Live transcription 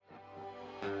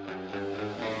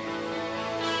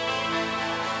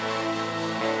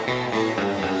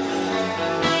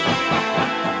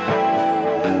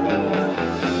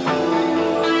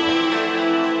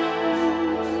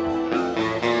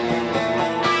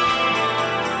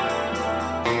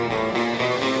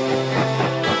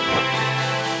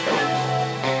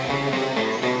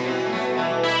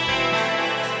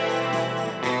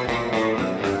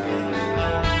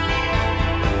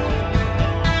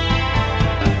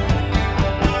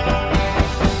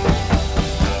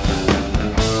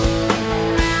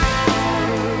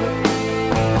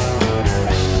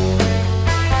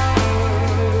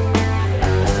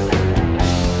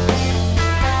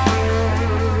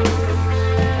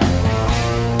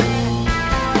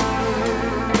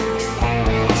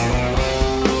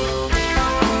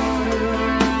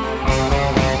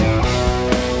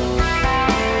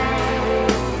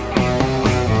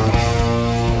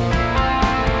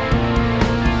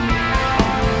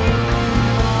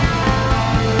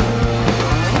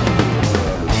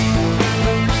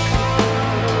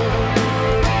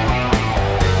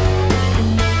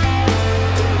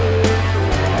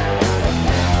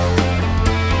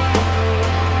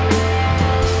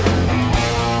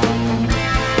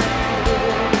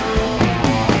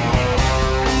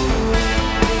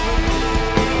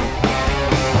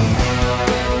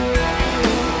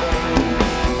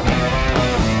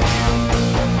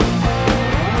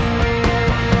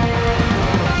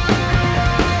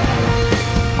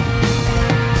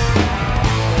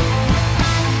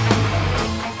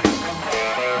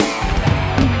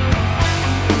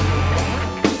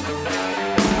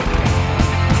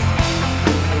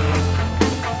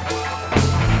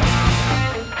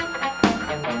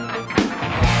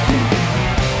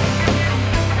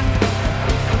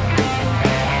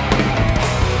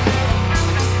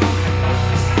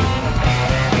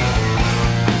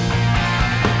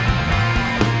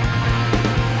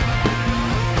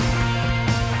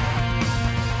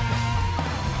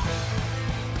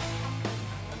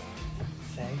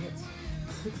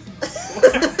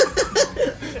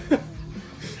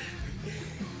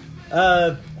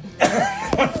I'm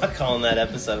not calling that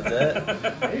episode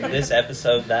that. This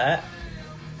episode that.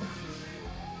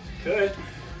 Good.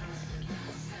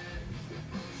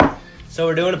 So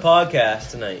we're doing a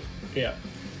podcast tonight. Yeah.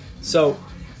 So,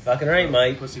 Fucking right,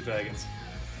 Mike. Pussy faggots.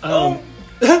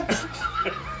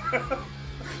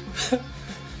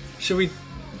 Should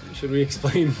we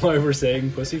explain why we're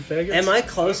saying pussy faggots? Am I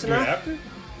close Do you enough? have to?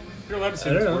 You're allowed to I say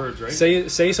don't those know. words, right?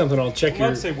 Say something. I'll check You're allowed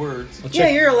your. to say words. I'll Yeah,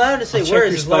 check- you're allowed to say I'll check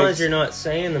words your as long as spikes. you're not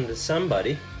saying them to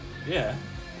somebody. Yeah.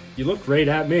 You looked right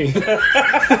at me. You're a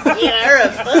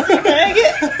pussy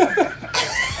faggot.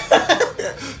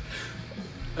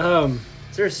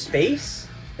 Is there a space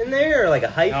in there or like a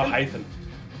hyphen? No, hyphen.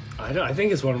 I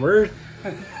think it's one word.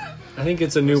 I think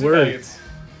it's a new Pussy word. faggots.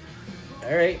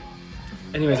 All right.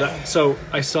 Anyways, so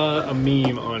I saw a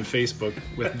meme on Facebook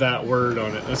with that word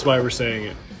on it. That's why we're saying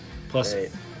it. Plus,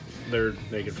 Right. they're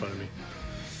making fun of me.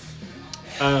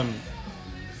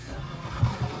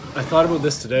 I thought about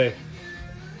this today.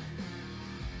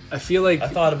 I feel like I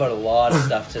thought about a lot of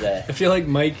stuff today. I feel like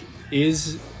Mike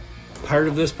is part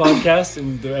of this podcast,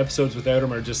 and the episodes without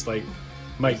him are just like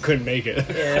Mike couldn't make it.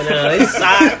 Yeah, no, they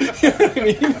suck. You know what I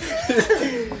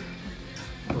mean?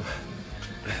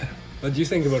 What do you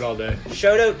think about all day?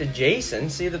 Shout out to Jason.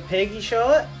 See the pig he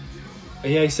shot?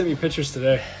 Yeah, he sent me pictures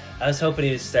today. I was hoping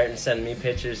he was starting to send me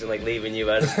pictures and like leaving you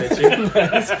out his picture.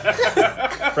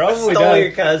 Probably Stole does.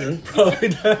 your cousin. Probably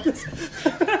does.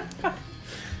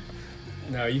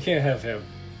 No, you can't have him.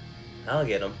 I'll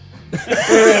get him.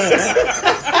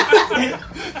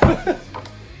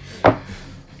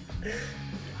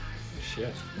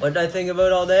 Shit. What did I think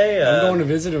about all day? I'm going to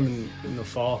visit him in the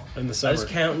fall, in the I summer. was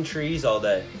counting trees all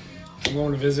day. I'm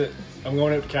going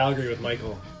out to Calgary with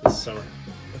Michael this summer.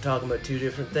 We're talking about two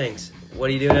different things. What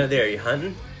are you doing out there? Are you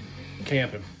hunting?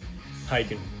 Camping.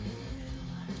 Hiking.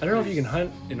 I don't know if you can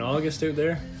hunt in August out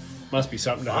there. Must be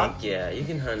something to hunt. Fuck yeah, you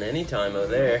can hunt anytime out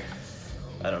there.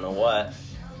 I don't know what.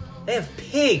 They have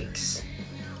pigs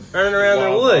running around their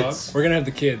Wild woods. hogs? We're going to have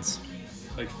the kids.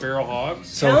 Like feral hogs.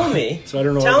 So, Tell me. So I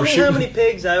don't know Tell what we're me shooting. how many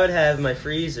pigs I would have in my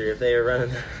freezer if they were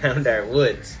running around our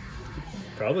woods.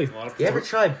 Probably. A lot of You ever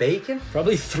try bacon?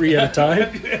 Probably 3 at a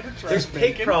time. There's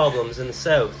pig problems in the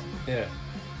south. Yeah.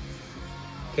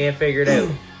 Can't figure it out.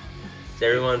 Is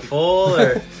everyone full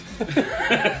or?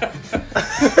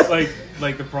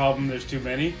 like the problem. There's too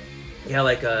many. Yeah,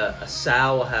 like a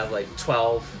sow will have like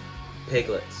 12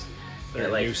 piglets. They're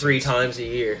Like nuisance. 3 times a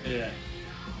year. Yeah.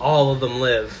 All of them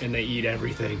live. And they eat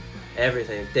everything.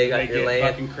 Everything. They got They your get land.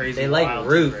 fucking crazy They like wild,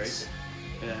 roots.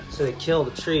 Yeah. So they kill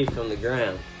the tree from the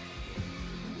ground.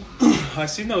 I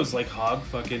seen those like hog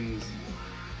fucking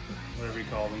whatever you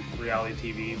call them,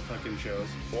 reality TV fucking shows.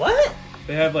 What?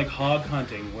 They have like hog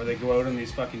hunting where they go out in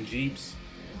these fucking jeeps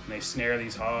and they snare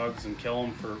these hogs and kill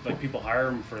them for like people hire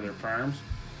them for their farms,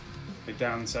 like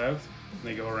down south. And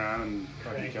they go around and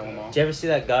fucking kill them all. Did you ever see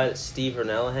that guy that Steve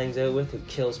Rinella hangs out with who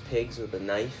kills pigs with a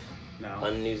knife No.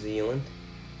 on New Zealand?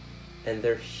 And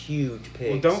they're huge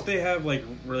pigs. Well, don't they have like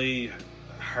really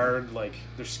hard, like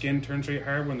their skin turns really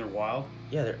hard when they're wild?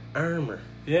 Yeah, they're armor.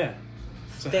 Yeah.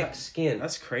 So Thick skin.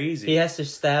 That's crazy. He has to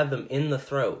stab them in the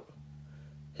throat.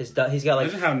 He's got like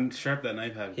Imagine how sharp that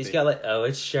knife had to he's be. got like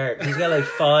it's sharp. He's got like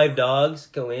 5 dogs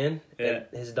go in, Yeah. and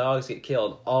his dogs get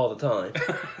killed all the time.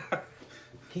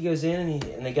 He goes in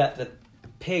and they got the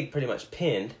pig pretty much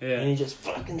pinned, Yeah. and he just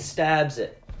fucking stabs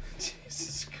it.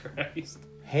 Jesus Christ.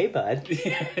 Hey, bud,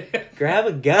 grab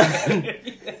a gun.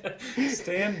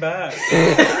 Stand back.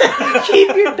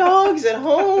 Keep your dogs at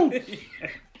home.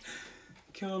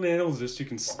 Killing animals just so you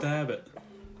can stab it.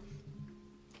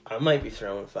 I might be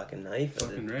throwing a fucking knife at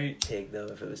Fucking a right. pig though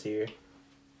if it was here.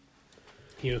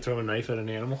 You gonna throw a knife at an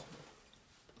animal?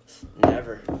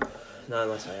 Never, not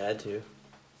unless I had to.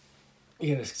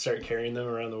 You gonna start carrying them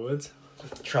around the woods?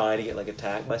 Try to get like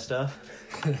attacked by stuff.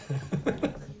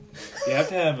 You have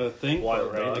to have a thing Wild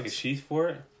for it, right? Like a dogs. sheath for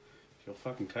it. You'll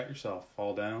fucking cut yourself,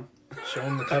 fall down. Show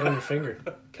them the cut on your finger.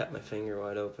 Cut my finger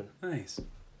wide open. Nice.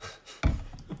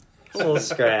 A little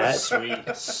scratch. Sweet. Right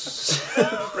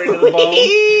to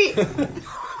the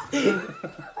bone.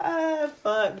 Ah,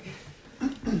 fuck.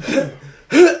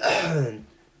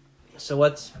 So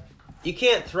what's... You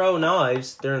can't throw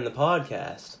knives during the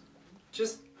podcast.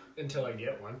 Just until I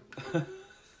get one.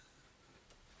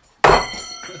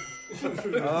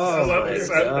 Oh love my this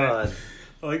sound. god.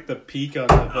 I like the peak on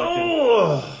the fucking...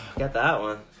 Oh, got that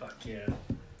one. Fuck yeah.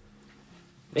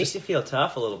 Makes you feel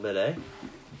tough a little bit, eh?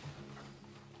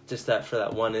 Just that for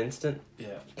that one instant.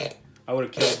 Yeah. I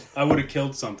would have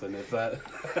killed something if I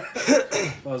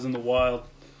was in the wild.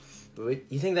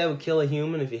 You think that would kill a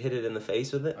human if you hit it in the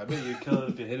face with it? I bet you'd kill it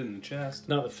if you hit it in the chest.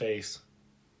 Not the face.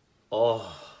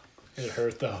 Oh. It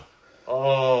hurt though.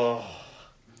 Oh.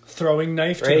 Throwing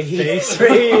knife to Right the here. face,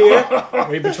 Right here.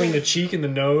 right between the cheek and the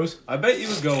nose. I bet you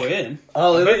would go in.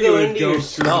 Oh, I it bet would you go would into go your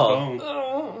through skull. the bone.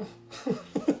 Oh.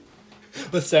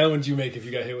 What sound would you make if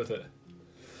you got hit with it?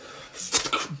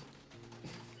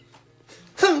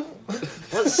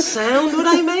 What sound would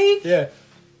I make? Yeah.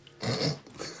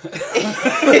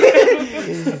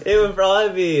 It would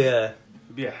probably be, It'd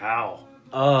be a howl.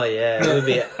 oh yeah, it would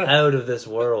be out of this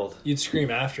world. You'd scream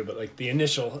after, but like the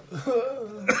initial.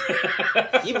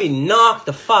 You'd be knocked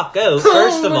the fuck out,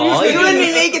 first of all. You wouldn't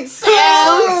be making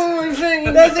sounds.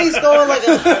 That thing's going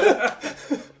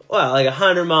like like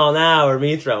 100 mile an hour,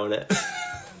 me throwing it.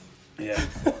 Yeah.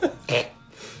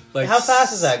 Like How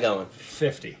fast is that going?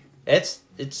 50. It's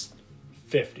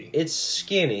 50. it's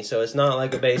skinny, so it's not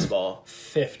like a baseball.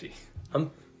 50.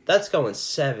 That's going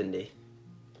 70.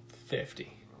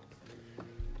 50.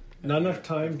 Not enough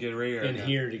time Get ready right in now.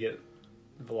 here to get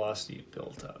velocity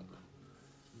built up.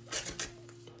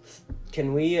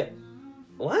 Can we?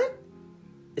 What?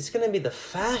 It's gonna be the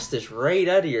fastest right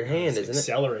out of your hand, It's isn't it?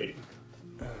 accelerating.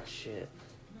 Oh shit!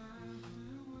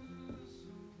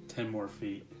 10 more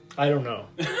feet. I don't know,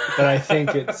 but I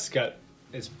think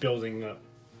it's building up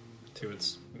to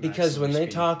its Because when maximum they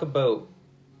speed. talk about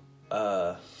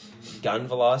gun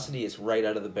velocity, it's right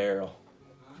out of the barrel.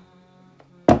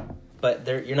 But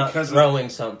you're not Because of- throwing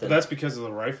something. But that's because of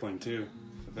the rifling, too,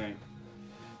 I think.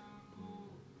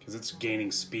 Because it's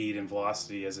gaining speed and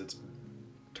velocity as it's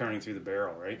turning through the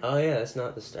barrel, right? Oh yeah, that's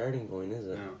not the starting point, is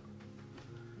it? No.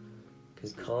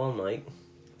 Because call Mike.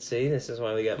 See, this is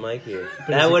why we got Mike here. is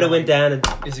That it would have went down. And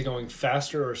Is it going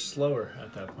faster or slower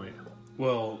at that point?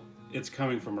 Well, it's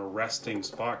coming from a resting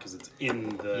spot because it's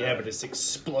in the... Yeah, but it's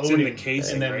exploding. It's in the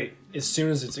casing, and then right? as soon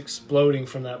as it's exploding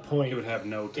from that point, It would have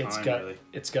no time, really.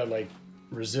 it's got like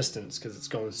resistance because it's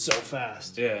going so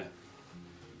fast. Yeah.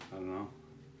 I don't know.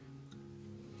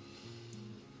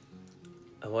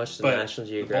 I watched the But National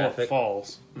the bullet Geographic.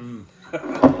 falls. I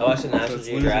watched the National it's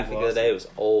losing Geographic the other velocity. day. It was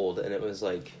old, and it was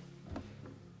like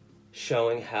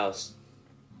showing how.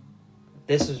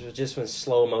 This was just when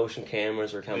slow motion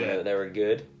cameras were coming Yeah. out. They were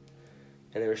good,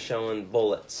 and they were showing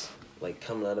bullets like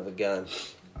coming out of a gun.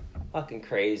 Fucking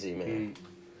crazy, man.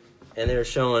 And they were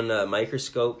showing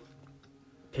microscope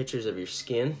pictures of your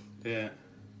skin. Yeah.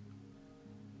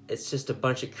 It's just a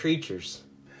bunch of creatures.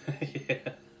 Yeah.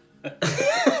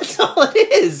 That's all it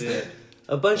is. Yeah.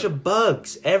 A bunch of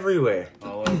bugs everywhere.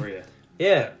 All over you.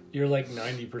 Yeah. You're like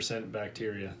 90%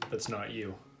 bacteria. That's not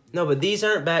you. No, but these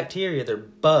aren't bacteria. They're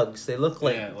bugs. They look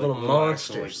like, Yeah, like little little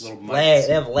monsters. actual, like, little mites.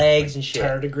 They have legs and shit.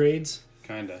 Tardigrades.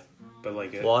 Kind of. But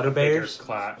like a Water a bigger bears?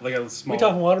 class. Like a small... We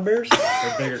talking water bears?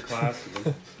 a bigger class of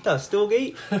them. No,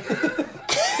 Stillgate.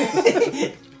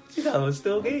 You know,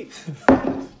 Stillgate.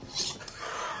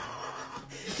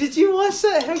 Did you watch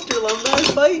that Hector Lombard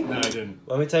fight? No, I didn't.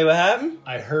 Let me tell you what happened.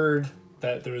 I heard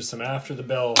that there was some after the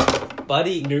bell.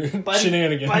 Buddy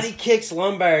Shenanigans. Buddy kicks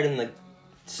Lombard in the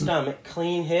stomach.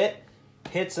 Clean hit.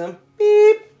 Hits him.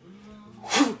 Beep.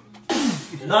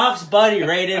 Knocks Buddy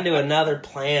right into another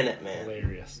planet, man.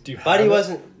 Hilarious. Do you have Buddy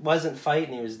it? wasn't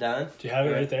fighting. He was done. Do you have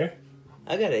it right there?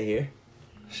 I got it here.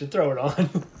 Should throw it on.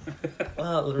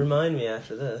 Well, it'll remind me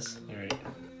after this. All right.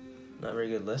 Not very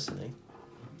good listening.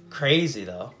 Crazy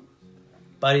though.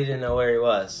 Buddy didn't know where he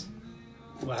was.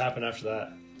 What happened after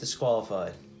that?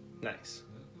 Disqualified. Nice.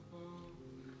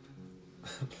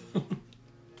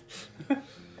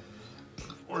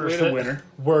 Way to winner.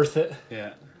 Worth it.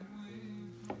 Yeah.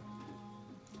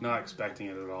 Not expecting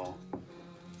it at all.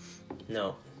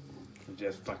 No.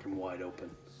 Just fucking wide open.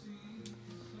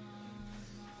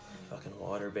 Fucking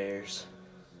water bears.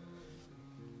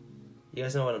 You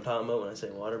guys know what I'm talking about when I say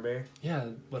water bear? Yeah,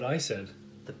 what I said.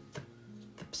 The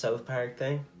South Park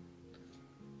thing?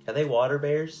 Are they water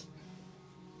bears?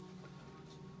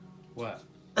 What?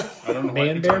 I don't know.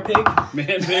 Man bear pig?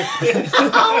 Man bear pig.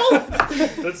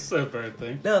 That's a so bad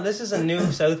thing. No, this is a new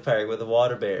South Park with the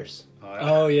water bears.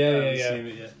 Oh, yeah, I yeah, haven't yeah. seen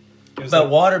it yet. It was But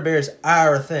like- water bears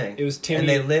are a thing. It was And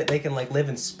Timmy. they can like live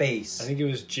in space. I think it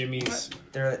was Jimmy's.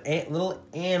 They're a little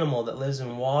animal that lives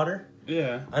in water.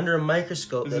 Yeah. Under a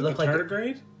microscope, Is they it look the like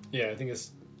tardigrade? Yeah, I think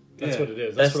that's Yeah. what it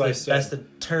is. That's what I said. That's the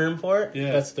term for it.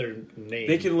 Yeah. That's their name.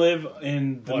 They can live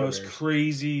in the Water most bears.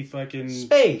 crazy fucking...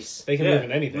 Space. They can Yeah, live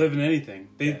in anything. Live in anything.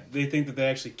 They Yeah. they think that they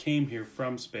actually came here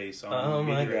from space. On Oh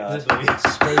my meteorites. god.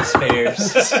 Space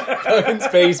bears. Fucking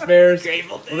space bears.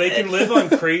 Well, they can live on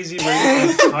crazy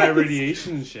high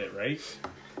radiation and shit, right?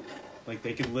 Like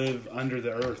they could live under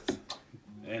the earth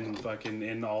and fucking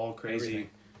in all crazy, Everything.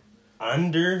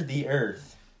 Under the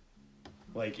earth.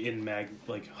 like in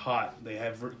hot.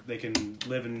 They can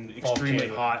live in extremely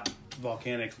Volcano. hot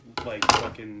volcanic like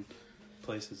fucking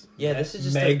places. Yeah, this is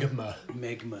just Magma.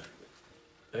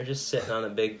 they're just sitting on a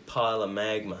big pile of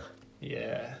magma.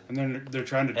 Yeah. And then they're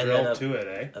trying to And drill then to it,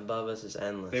 eh? Above us is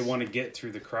endless. They want to get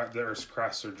through the Earth's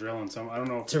crust or drilling some. I don't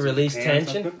know if To it's release in Japan or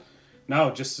tension? something.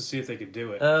 No, just to see if they could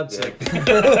do it. Oh, so, good.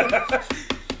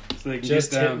 so they can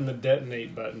Just get hitting down, the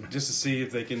detonate button. just to see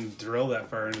if they can drill that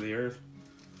far into the Earth.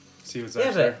 See what's Yeah,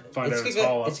 out there. but Find out it's, it's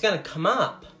all up. it's gonna come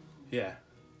up. Yeah.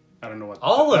 I don't know what.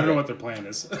 All I of don't know it. what their plan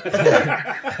is. I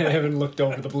haven't looked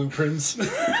over the blueprints in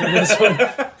this one.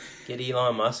 Get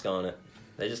Elon Musk on it.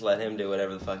 They just let him do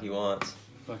whatever the fuck he wants.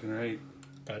 Fucking right.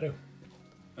 I do.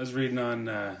 I was reading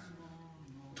on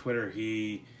Twitter.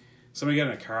 Somebody got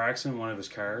in a car accident in one of his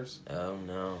cars, Oh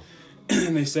no.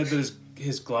 and they said that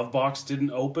his glove box didn't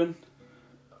open,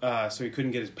 so he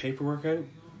couldn't get his paperwork out.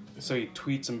 So he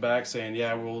tweets him back saying,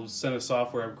 "Yeah, we'll send a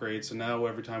software upgrade. So now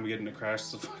every time we get in a crash,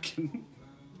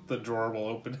 the drawer will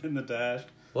open in the dash."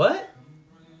 What?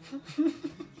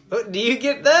 What, do you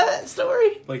get that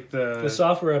story? Like The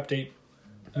software update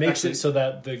makes Actually- it so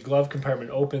that the glove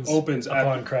compartment opens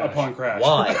upon crash. Upon crash.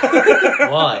 Why?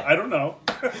 Why? I don't know.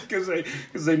 Because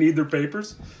they need their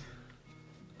papers.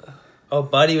 Oh,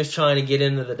 Buddy was trying to get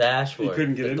into the dashboard. He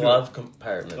couldn't get the into glove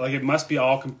compartment. Like it must be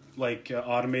all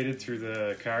automated through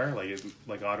the car,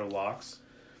 like auto locks.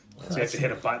 So you have to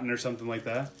hit a button or something like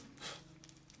that.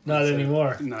 Not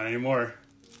anymore. Not anymore.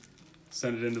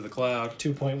 Send it into the cloud.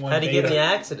 2.1 How'd he get in the beta.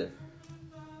 accident?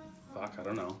 Fuck, I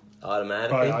don't know. Automatically?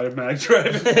 Probably automatic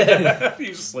driving. He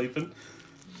was sleeping.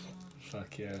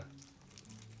 Fuck yeah.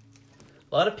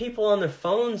 A lot of people on their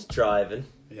phones driving.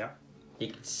 Yeah.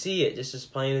 You can see it just as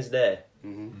plain as day.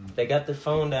 Mm-hmm. They got their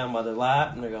phone down by their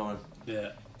lap and they're going,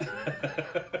 Yeah.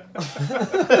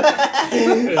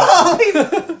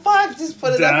 holy fuck, just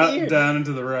put it up here. Down and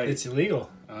to the right. It's illegal.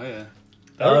 Oh yeah.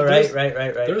 Oh, There's- right.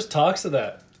 There was talks of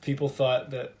that. People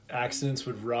thought that accidents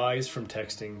would rise from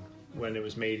texting when it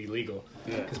was made illegal.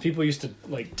 Yeah. Because people used to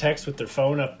like text with their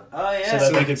phone up, Oh, yeah. so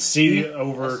that they could see.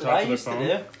 over That's what top I of the used to phone.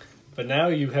 do. But now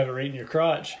you have it right in your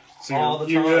crotch. So All the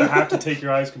you're time. gonna have to take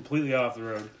your eyes completely off the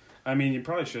road. I mean, you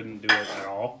probably shouldn't do it at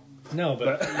all. No,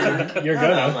 but But you're No,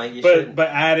 gonna. Mike, you but shouldn't.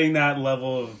 adding that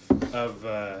level of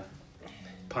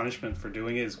punishment for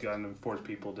doing it is going to force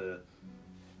people to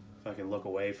fucking look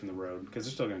away from the road because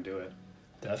they're still going to do it.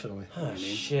 Definitely. Oh, I mean,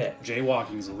 shit.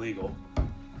 Jaywalking's illegal,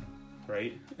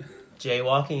 right?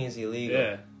 Jaywalking is illegal.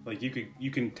 Yeah, like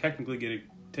you can technically get a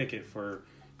ticket for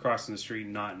crossing the street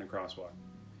not in a crosswalk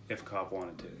if a cop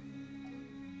wanted to.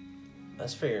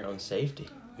 That's for your own safety,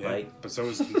 Yeah, Mike. but so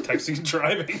is texting and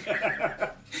driving,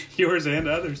 yours and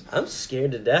others. I'm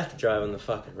scared to death to drive on the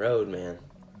fucking road, man.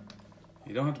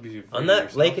 You don't have to be afraid On of that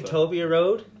yourself, Lake though. Atopia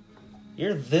road,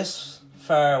 you're this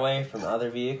far away from other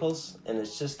vehicles, and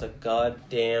it's just a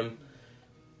goddamn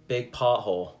big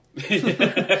pothole. And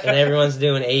everyone's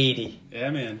doing 80. Yeah,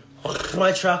 man.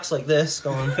 My truck's like this,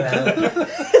 going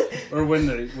fast. Or when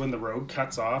the road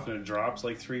cuts off and it drops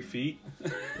like 3 feet,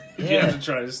 you Yeah. have to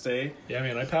try to stay. Yeah,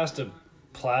 man. I passed a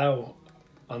plow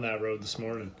on that road this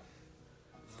morning.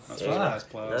 That's Yeah. what fast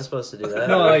You're not plows. supposed to do that.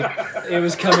 No, like it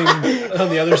was coming on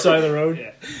the other side of the road,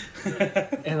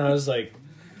 Yeah. and I was like,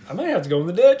 I might have to go in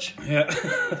the ditch Yeah.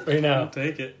 right I'll now.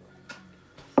 take it.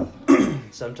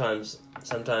 Sometimes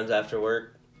after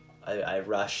work, I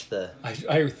rush the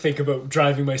I think about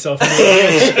driving myself into a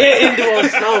ditch. into a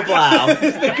snowplow.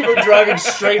 Think about driving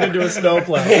straight into a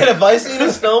snowplow. And if I see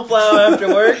a snowplow after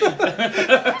work,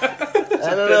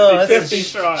 I don't know. That's 50 a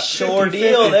shot. sure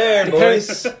deal there,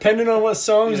 boys. Depending on what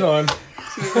song's on.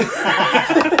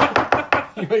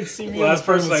 You might see me Last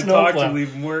on the person I front talked of a to snowplow.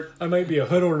 leaving work. I might be a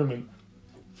hood ornament.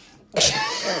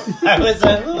 I was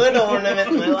a hood ornament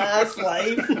in my last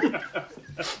life.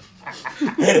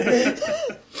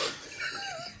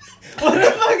 What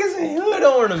the fuck is a hood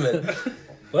ornament?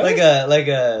 What? Like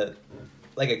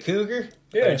a cougar?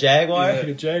 Yeah. Or a jaguar? Like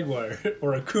a jaguar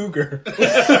or a cougar. I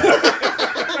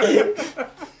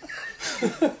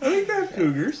think they have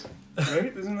cougars,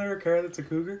 right? Isn't there a car that's a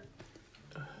cougar?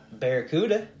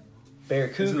 Barracuda? Is it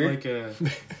Barracuda? like a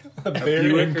A bear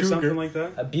Buick and or cougar. something like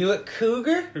that? A Buick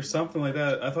Cougar? Or something like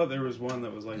that. I thought there was one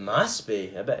that was like... Must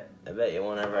be. I bet you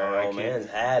one of our Oh, I old can't- mans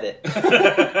had it in the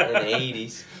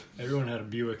 80s. Everyone had a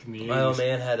Buick in the 80s. My old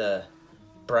man had a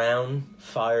brown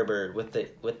Firebird with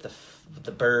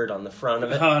the bird on the front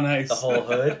of it. Oh, nice. The whole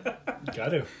hood. Got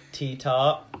to.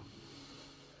 T-top.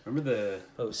 Remember the...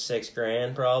 Oh,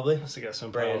 $6,000 probably. Must have got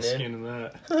some Brand pile new. skin in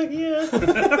that. Heck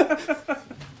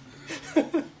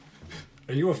yeah.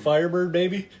 Are you a Firebird,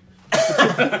 baby? Is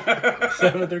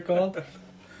that what they're called?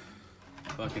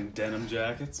 fucking denim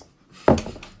jackets?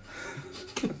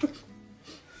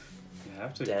 Yeah,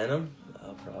 have to. Denim?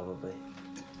 Oh, probably.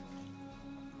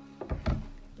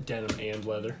 Denim and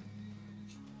leather.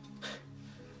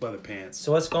 Leather pants.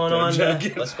 So what's going Denim on?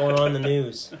 jacket. What's going on in the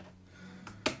news?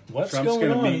 What's Trump's going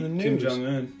gonna on meet in the Kim news? Jong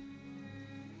Un.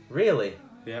 Really?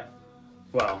 Yeah.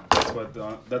 Well,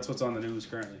 that's what's on the news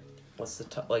currently. What's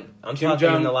the like? I'm Kim talking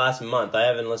in Jong- the last month. I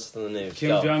haven't listened to the news. Kim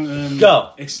Go. Jong Un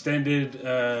Go. extended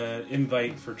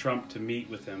invite for Trump to meet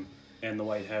with him, and the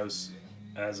White House,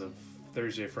 as of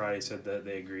Thursday or Friday, said that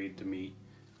they agreed to meet.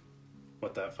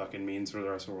 What that fucking means for the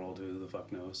rest of the world, who the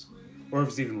fuck knows? Or if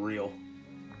it's even real.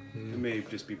 It may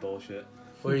just be bullshit.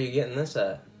 Where are you getting this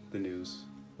at? The news,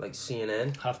 Like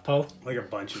CNN, HuffPo? like a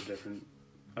bunch of different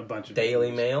Daily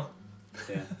news. Mail.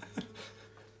 Yeah.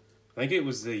 I think it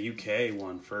was the UK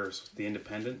one first, the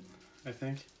Independent. I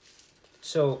think.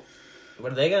 So,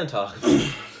 what are they going to talk about?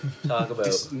 Talk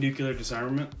about Nuclear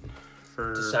disarmament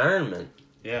for disarmament.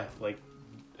 Yeah, like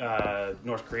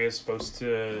North Korea is supposed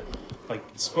to, like,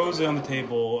 supposedly on the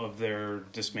table of their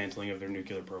dismantling of their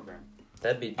nuclear program.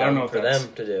 That'd be I don't dumb know if for that's-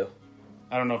 them to do.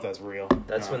 I don't know if that's real.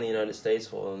 That's when the United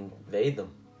States will invade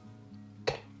them.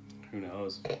 Who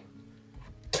knows?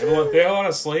 They have a lot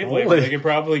of slave labor. Holy. They could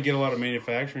probably get a lot of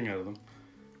manufacturing out of them.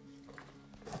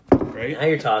 Right? Now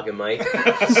you're talking, Mike.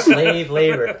 Slave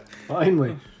labor.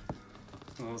 Finally.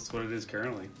 Well, that's what it is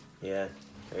currently. Yeah,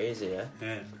 crazy, yeah.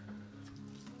 Yeah.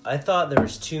 I thought there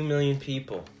was 2 million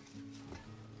people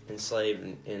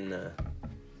enslaved in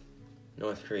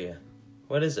North Korea.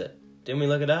 What is it? Didn't we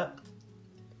look it up?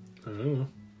 I don't know.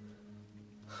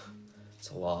 It's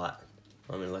a lot.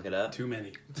 Want me to look it up? Too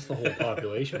many. It's the whole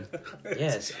population.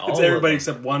 Yes, all It's of everybody them.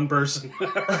 except one person.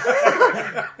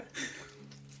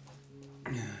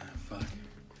 Fuck.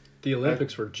 The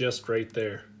Olympics were just right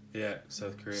there. Yeah,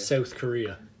 South Korea. South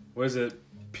Korea. What is it?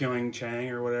 Pyeongchang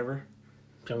or whatever?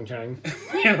 Pyeongchang.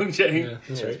 Pyeongchang. Yeah,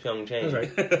 that's Yeah, right. it's Pyeongchang. That's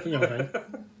right.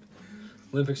 Pyeongchang.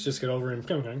 Olympics just get over in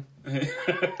Pyeongchang.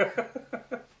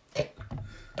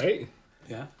 Right?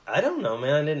 Yeah. I don't know,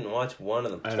 man. I didn't watch one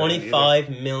of them. I don't 25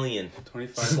 million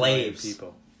 25 Slaves. million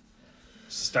people.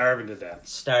 Starving to death.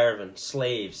 starving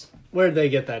slaves. Where'd they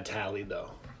get that tally,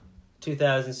 though?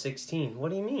 2016.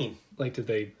 What do you mean? Like, did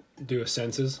they do a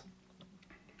census?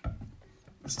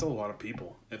 That's still a lot of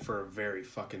people for a very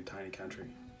fucking tiny country.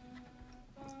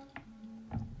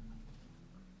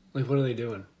 Like, what are they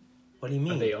doing? What do you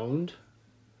mean? Are they owned?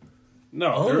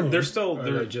 No, Oh. they're still Or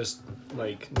are they just,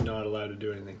 like, not allowed to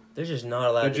do anything? They're just not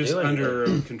allowed they're to just do anything.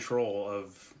 under control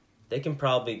of. They can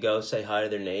probably go say hi to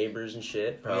their neighbors and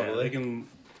shit. Probably. Yeah, they can.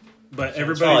 But That's all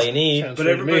you everybody's need. Sounds but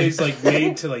fair to me. everybody's like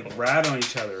made to like rat on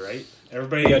each other, right? They got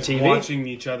Everybody's TV? watching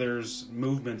each other's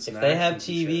movements. If and they have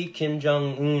actions and TV, shit. Kim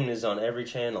Jong Un is on every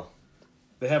channel.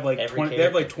 They have like every 20. They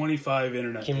have character. like 25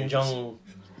 internet. Kim pages. Jong.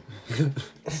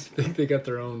 Think they got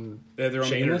their own. They have their own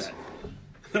Shameless? internet.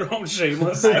 Their own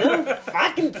shameless. I don't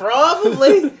fucking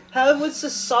probably. How would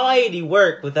society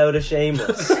work without a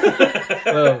shameless?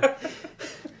 Well,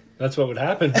 that's what would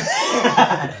happen.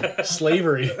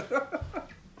 Slavery.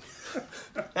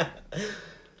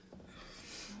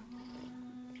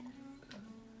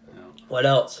 What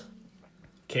else?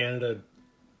 Canada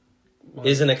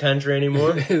Isn't a country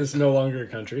anymore? is no longer a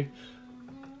country.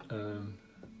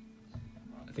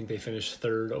 I think they finished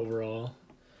third overall.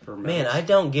 For Man, medals. I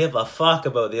don't give a fuck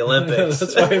about the Olympics.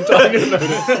 That's why I'm talking about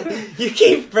it. You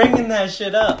keep bringing that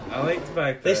shit up. I like the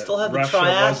fact that They still have the Russia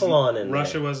triathlon wasn't- in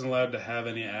Russia there. wasn't allowed to have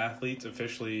any athletes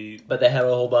officially. But they had a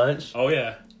whole bunch. Oh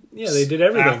yeah, Yeah, they did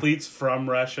everything. Athletes from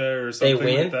Russia or something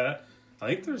win? like that. I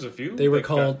think there's a few. They were that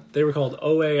called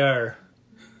OAR,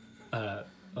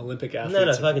 Olympic Isn't that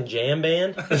a Athletes fucking jam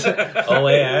band? got- OAR?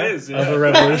 It is, of yeah. a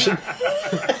Revolution.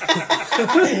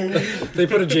 They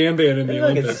put a jam band in the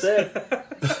Fucking Olympics. sick.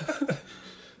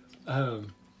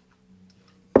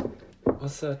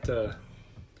 What's that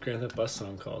Grand Theft Bus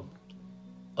song called?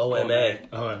 OMA.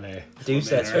 OMA. Deuce,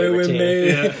 that's OMA. favorite team.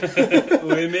 Yeah.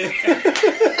 Wait a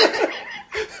minute.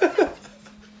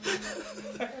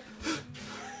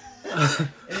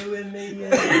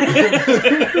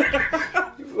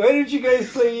 Why did you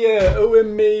guys play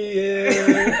OMA?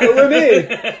 OMA?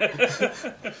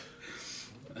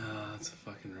 That's a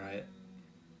fucking riot.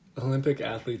 Olympic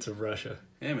Athletes of Russia.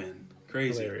 Yeah, man.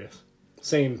 Crazy. Hilarious.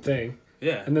 Same thing.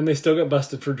 Yeah. And then they still got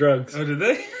busted for drugs. Oh, did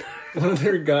they? One of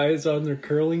their guys on their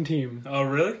curling team. Oh,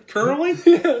 really? Curling?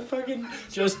 Yeah, fucking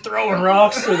just throwing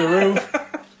rocks through the roof.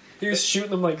 He was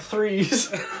shooting them like threes.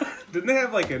 Didn't they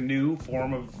have like a new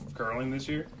form of curling this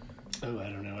year? Oh, I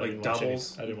don't know. Like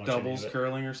doubles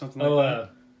curling or something Oh, like that?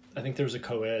 I think there was a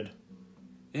co-ed.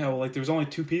 Yeah, well, like there was only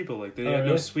two people. Like they had no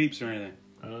really? sweeps or anything.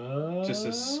 Just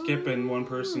a skip and one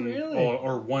person, really?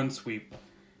 or one sweep.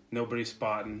 Nobody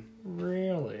spotting.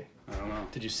 Really? I don't know.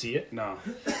 Did you see it? No.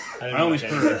 I didn't I only watch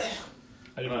any of heard it.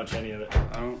 I didn't watch any of it.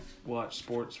 I don't watch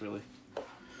sports really.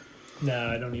 No,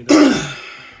 I don't either.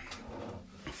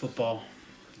 Football.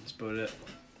 That's about it.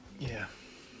 Yeah.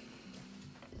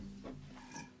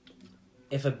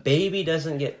 If a baby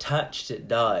doesn't get touched, it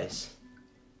dies.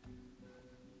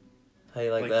 How do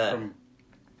you like that?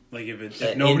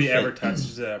 If nobody infant. ever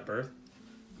touches it at birth,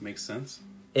 it makes sense.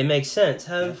 It makes sense.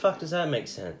 How the fuck does that make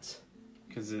sense?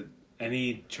 Because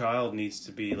any child needs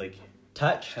to be like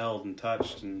Touched? held and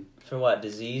touched, and For what,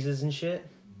 diseases and shit?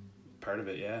 part of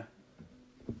it, yeah.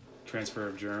 Transfer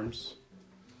of germs.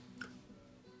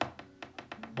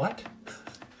 What?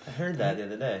 I heard that the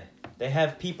other day. They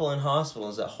have people in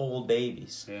hospitals that hold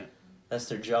babies. Yeah. That's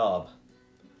their job.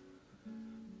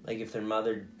 Like if their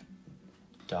mother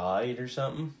died or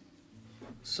something.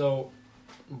 So,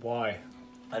 why?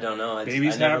 I don't know. I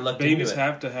Babies never looked babies into it.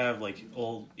 have to have like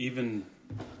old even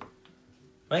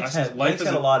Mike's life had is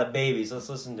a a- lot of babies. Let's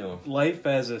listen to him. life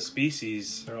as a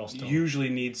species They're all still- usually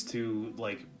needs to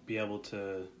like be able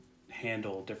to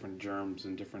handle different germs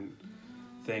and different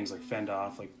things, like fend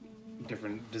off like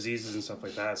different diseases and stuff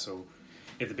like that. So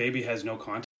if the baby has no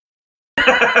contact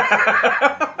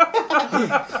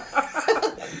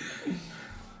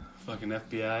fucking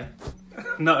FBI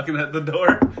knocking at the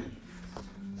door.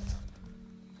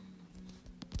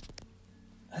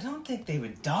 I don't think they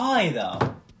would die though.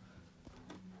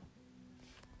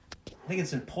 I think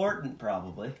it's important,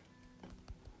 probably.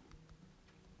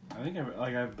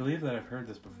 I believe that I've heard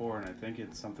this before, and I think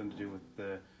it's something to do with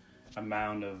the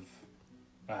amount of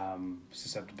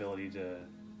susceptibility to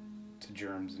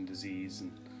germs and disease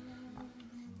and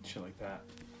shit like that.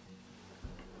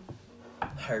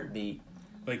 Heartbeat.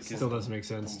 Like Still doesn't make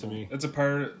sense to me. It's a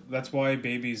part. That's why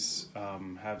babies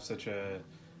have such a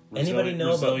Anybody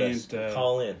know about this? resilient,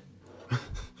 Call in.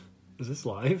 Is this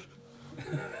live?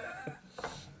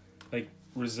 like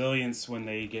resilience when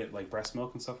they get like breast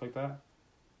milk and stuff like that,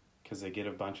 because they get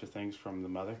a bunch of things from the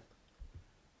mother.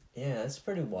 Yeah, that's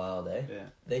pretty wild, eh? Yeah,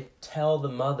 They tell the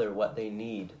mother what they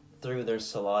need through their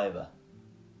saliva.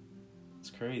 it's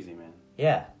crazy, man.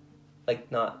 Yeah.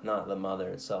 Like, not the mother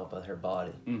itself, but her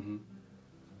body. Mm-hmm.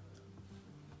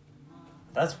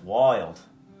 That's wild.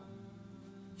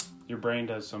 Your brain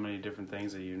does so many different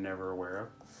things that you're never aware of.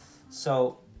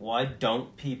 So, why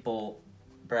don't people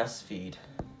breastfeed?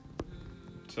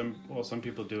 Some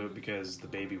people do it because the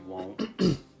baby won't.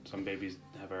 Some babies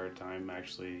have a hard time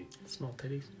actually. Small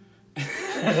titties.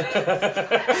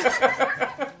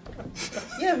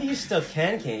 Yeah, but you still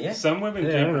can't you? Some women Yeah,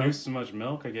 I can't don't know. produce so much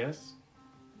milk, I guess.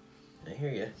 I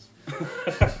hear you.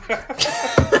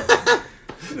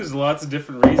 There's lots of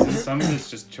different reasons. Some of it's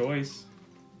just choice.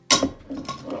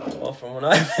 Well, from what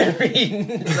I've been reading,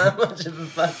 it's not much of a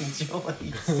fucking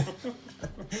choice.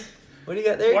 What do you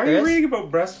got there, Why are Chris? you reading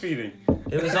about breastfeeding?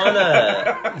 It was on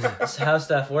it's How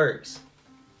Stuff Works.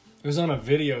 It was on a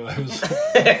video I was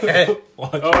watching.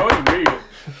 Oh, I wasn't reading it.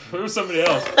 It was somebody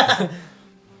else.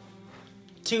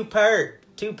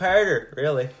 Two-parter,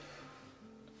 really.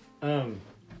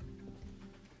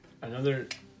 Another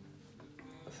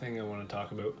thing I want to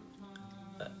talk about.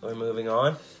 We're moving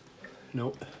on.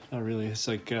 Nope, not really. It's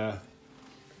like Talking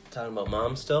about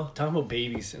mom still. talking about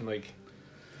babies and like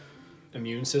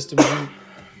immune system.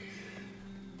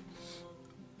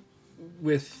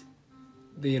 With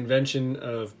the invention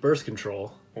of birth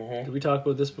control. Mm-hmm. Did we talk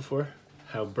about this before?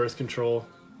 How birth control,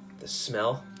 The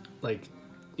smell. like,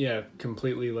 yeah,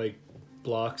 completely like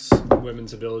blocks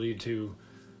women's ability to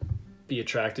be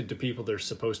attracted to people they're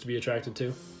supposed to be attracted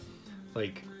to.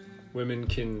 Like, women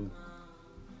can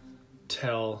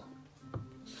tell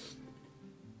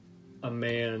a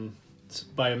man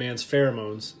by a man's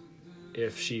pheromones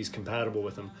if she's compatible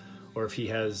with him, or if he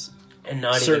has And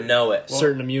not Certain- even know it.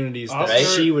 certain immunities that Right?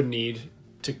 she would need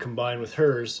to combine with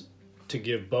hers to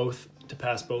give both, to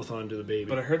pass both on to the baby.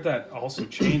 But I heard that also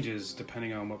changes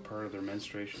depending on what part of their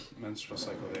menstrual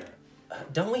cycle they are.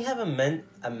 Don't we have a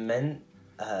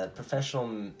professional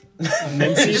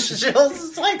Menses? menstrual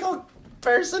cycle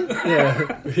person?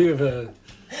 Yeah, we have a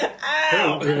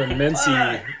Ow!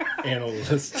 Mensi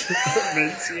analyst.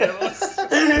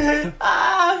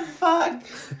 Ah, fuck.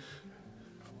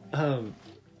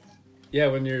 Yeah,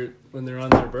 when they're on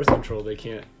their birth control, they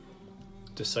can't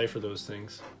decipher those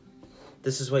things.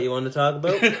 This is what you want to talk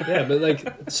about? Yeah, but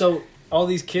like, so all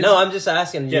these kids. No, I'm just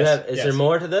asking. Yes, Is yes. there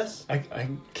more to this? I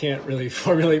can't really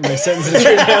formulate my sentences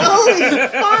right now. Holy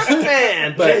fuck,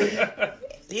 man! But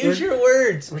use your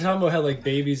words. We're talking about how like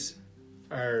babies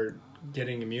are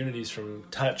getting immunities from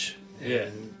touch Yeah.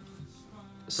 and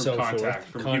From so contact,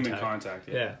 forth. from human contact.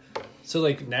 Yeah. So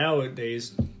like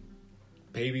nowadays,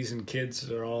 babies and kids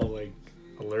are all like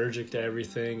allergic to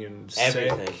everything and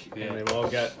Everything. sick, Yeah. and they've all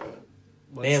got.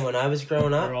 Man, when I was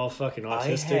growing they're up, all fucking I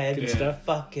autistic had and stuff.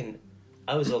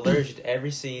 I was allergic to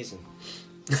every season.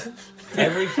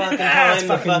 Every fucking time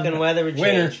the fucking weather would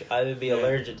winter. change, I would be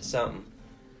allergic to something.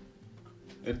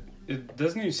 It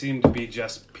doesn't even seem to be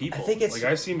just people. I think it's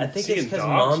like it's seeing because dogs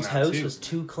Mom's now, house too. was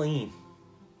too clean,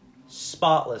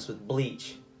 spotless with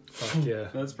bleach. Fuck yeah.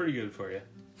 That's pretty good for you.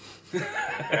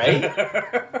 Right?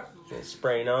 Little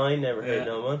spray 9, never hurt Yeah.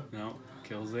 no one. No,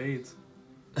 kills AIDS.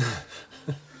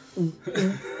 How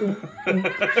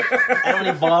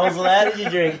many bottles of that did you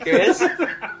drink, Chris?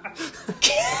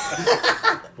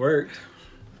 Worked.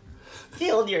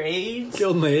 Killed your AIDS.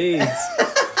 Killed my AIDS.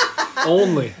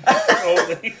 Only.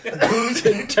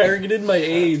 Targeted my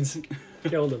AIDS.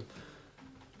 Killed him.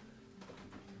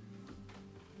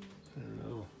 I don't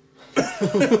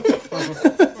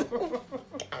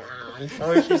know.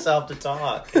 Force yourself to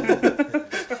talk.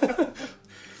 Can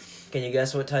you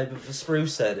guess what type of a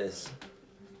spruce that is?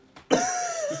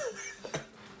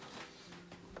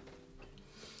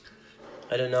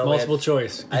 I don't know. Multiple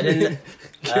choice. I didn't.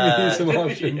 Give me some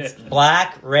options.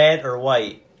 Black, red, or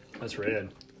white? That's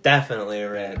red. Definitely a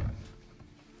red.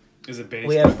 Is it based?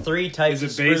 We have 3 types.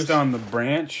 Is of it based spruce. on the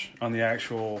branch? On the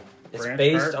actual It's branch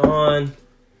based part? on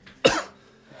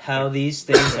how these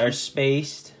things are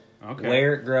spaced, Okay.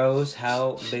 where it grows,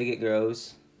 how big it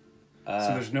grows. So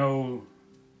there's no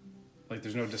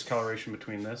discoloration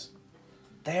between this.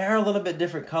 They are a little bit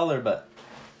different color, but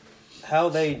how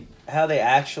they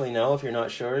actually know, if you're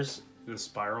not sure, is The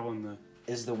spiral and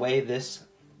the. the way this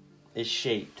is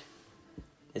shaped.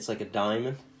 It's like a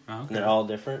diamond, Oh, okay. and they're all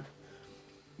different.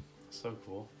 So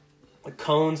cool. The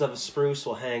cones of a spruce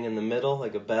will hang in the middle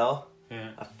like a bell.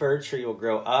 Yeah. A fir tree will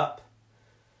grow up,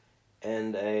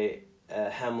 and a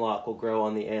hemlock will grow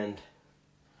on the end.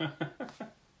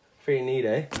 Pretty neat,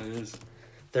 eh? It is.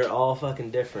 They're all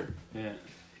fucking different. Yeah.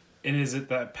 And is it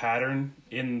that pattern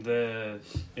in the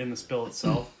spill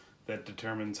itself that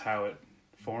determines how it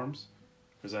forms?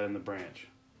 Or is that in the branch?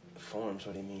 Forms,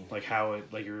 what do you mean? Like how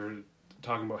it, like you were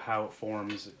talking about how it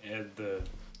forms and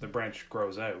the branch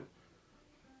grows out.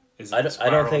 Is it I the don't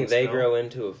spiral think in the they spill? grow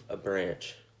into a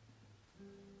branch.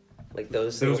 Like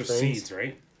those Those little are things. seeds,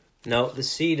 right? No, the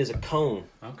seed is a cone.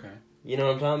 Okay. You know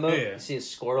what I'm talking about? Yeah. You see a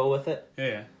squirrel with it?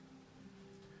 Yeah.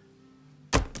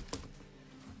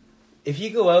 If you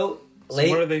go out So late,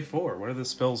 what are they for? What are the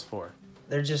spills for?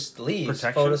 they're just leaves.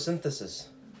 Protection? Photosynthesis.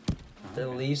 They're the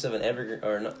Okay. leaves of an evergreen,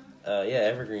 or no,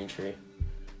 evergreen tree.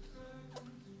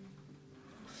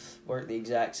 Work the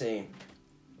exact same.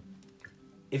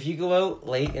 If you go out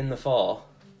late in the fall,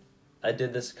 I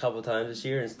did this a couple times this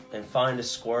year, and find a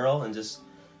squirrel and just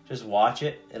watch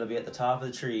it. It'll be at the top of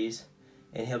the trees,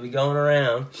 and he'll be going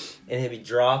around, and he'll be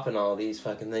dropping all these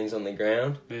fucking things on the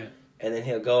ground, Yeah. and then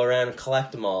he'll go around and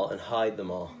collect them all and hide them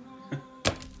all.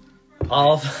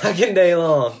 All fucking day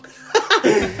long.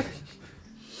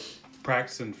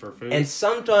 Practicing for food. And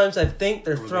sometimes I think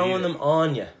they're Or they throwing eat them it.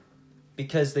 on you,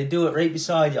 because they do it right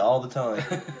beside you all the time.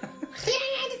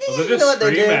 Well, they'll You just know what they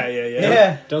scream do? at you, yeah.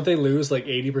 Yeah. Don't they lose like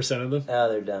 80% of them? Oh,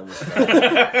 they're dumb as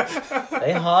fuck.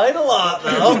 They hide a lot,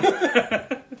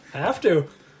 though. Have to.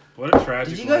 What a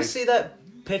tragic Did you guys life. see that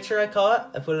picture I caught?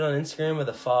 I put it on Instagram with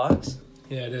a fox.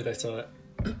 Yeah, I did. I saw it.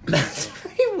 That's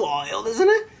pretty wild, isn't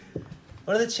it?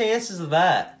 What are the chances of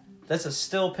that? That's a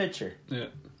still picture. Yeah.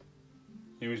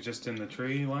 He was just in the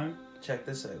tree line, Check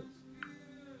this out.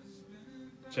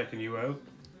 checking you out.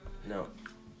 No.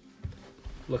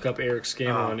 Look up Eric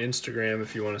Scammer Oh. on Instagram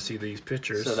if you want to see these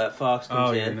pictures. So that fox Oh,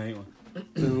 comes yeah, in. night one.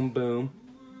 Boom, boom.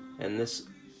 And this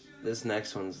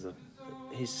next one's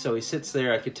he sits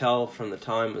there. I could tell from the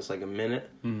time it was like a minute,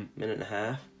 minute and a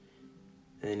half.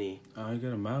 And then he Oh, you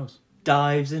got a mouse.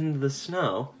 dives into the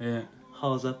snow, Yeah,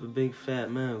 hauls up a big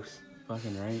fat mouse.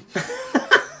 fucking right.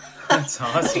 That's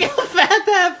awesome. Look how fat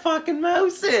that fucking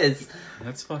mouse is.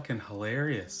 That's fucking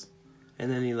hilarious. And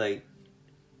then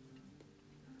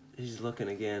he's looking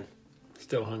again.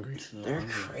 Still hungry. They're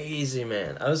crazy,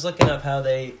 man. I was looking up how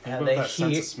they How about that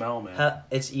sense of smell, man?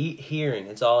 It's hearing.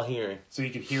 It's all hearing. So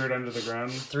you can hear it under the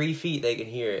ground. 3 feet they can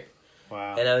hear it.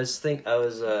 Wow. And I was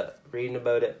reading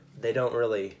about it. They can't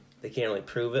really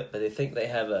prove it, but they think they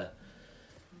have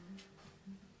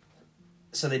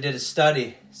so they did a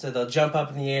study. So they'll jump up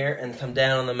in the air and come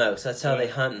down on the mouse. That's how they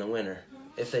hunt in the winter.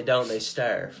 If they don't, they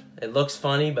starve. It looks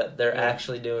funny, but they're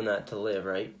actually doing that to live,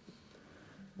 right?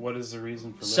 What is the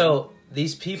reason for living? So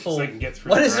these people. So they can get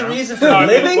through What the is the ground? reason for No, I mean,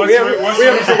 living? what's We the haven't- re- what's we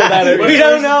the- haven't figured that out. what's We the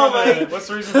don't reason know, for the- Mike. What's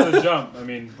the reason for the jump? I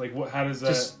mean, like, how does that?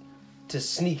 Just to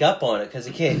sneak up on it because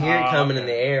you can't hear it coming in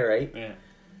okay. the air, right? Yeah.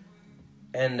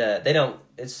 and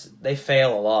they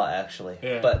fail a lot actually.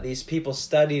 Yeah. But these people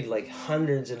studied like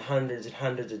hundreds and hundreds and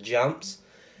hundreds of jumps,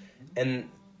 and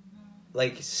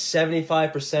like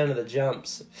 75% of the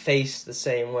jumps face the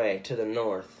same way to the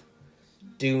north,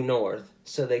 due north.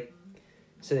 So they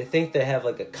think they have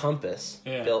like a compass,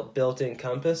 built-in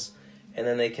compass, and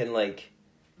then they can like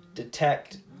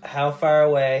detect how far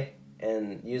away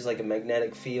and use like a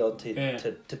magnetic field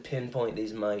to pinpoint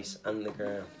these mice under the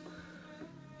ground.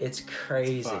 It's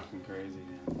crazy. It's fucking crazy,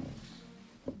 man.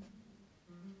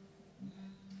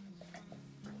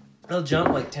 They'll jump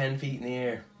like 10 feet in the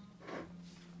air.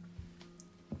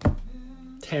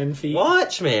 10 feet.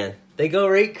 Watch, man. They go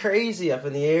right crazy up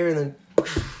in the air and then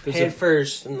head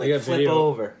first and like flip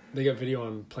over. They got video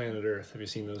on Planet Earth. Have you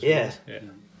seen those? Yeah. Videos? Yeah.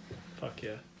 Fuck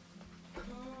yeah.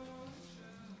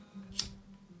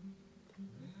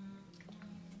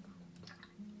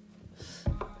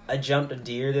 I jumped a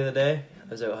deer the other day. I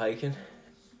was out hiking,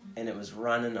 and it was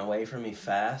running away from me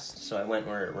fast, so I went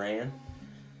where it ran.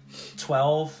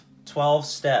 12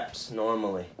 steps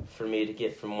normally for me to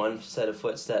get from one set of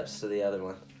footsteps to the other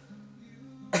one.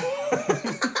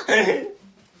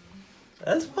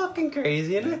 That's fucking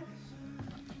crazy, isn't it?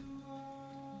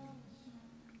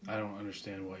 I don't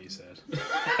understand what you said.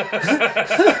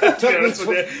 Took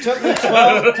me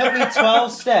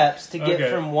 12 steps to get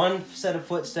from one set of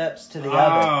footsteps to the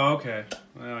other. Oh, okay.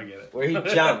 Well, I get it. Where he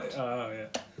jumped. Oh,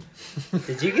 yeah.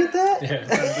 Did you get that? Yeah.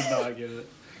 I did not get it.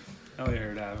 I only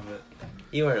heard half of it.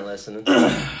 You weren't listening.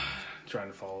 Trying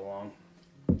to follow along.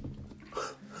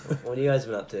 What have you guys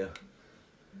been up to?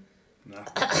 No.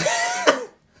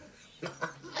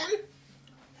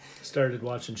 Started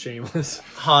watching Shameless.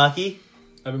 Hockey.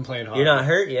 I've been playing hockey. You're not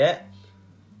hurt yet?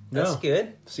 No. That's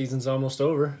good. Season's almost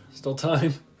over. Still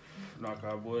time. Knock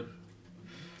on wood.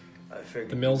 I figured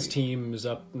The Mills team is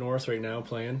up north right now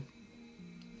playing.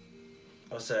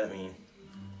 What's that mean?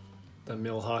 The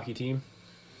Mill hockey team.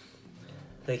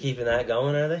 They keeping that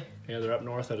going, are they? Yeah, they're up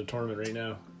north at a tournament right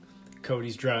now.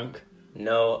 Cody's drunk.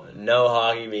 No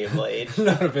hockey being played.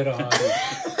 Not a bit of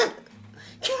hockey.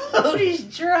 Cody's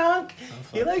drunk. Oh,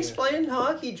 fuck He likes yeah. playing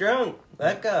hockey drunk.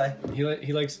 That guy.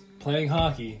 He likes playing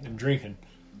hockey and drinking.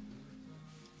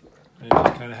 And it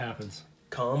kind of happens.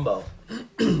 Combo.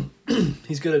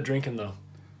 He's good at drinking though.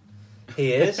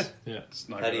 He is? Yeah. It's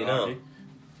not How do good you know? hockey.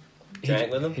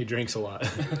 Drank with him? He drinks a lot.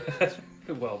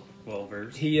 Well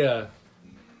versed. He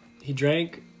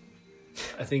drank,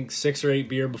 I think 6 or 8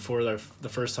 beer before the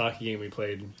first hockey game we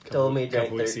played. Told me he drank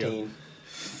couple weeks ago. 13.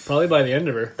 Probably by the end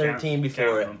of her. 13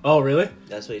 before it. Count them. Oh, really?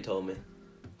 That's what he told me.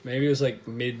 Maybe it was like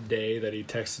midday that he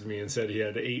texted me and said he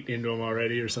had 8 into him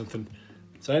already or something.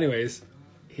 So anyways,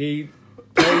 he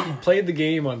played the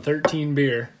game on 13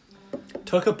 beer,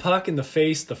 took a puck in the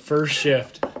face the first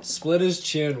shift, split his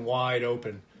chin wide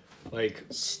open. Like,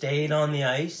 Stayed on the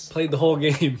ice. played the whole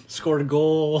game, scored a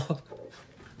goal,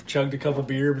 chugged a couple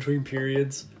beer between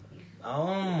periods.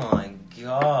 Oh my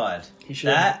god. He should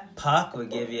That puck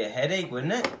would give you a headache,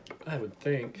 wouldn't it? I would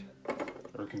think.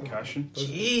 Or concussion. This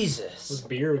Jesus.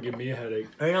 beer would give me a headache.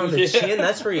 Right on the chin.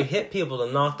 That's where you hit people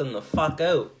to knock them the fuck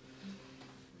out.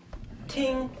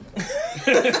 Ting.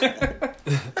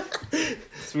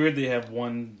 It's weird they have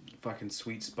one fucking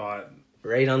sweet spot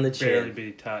Right on the barely chin.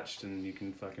 be touched and you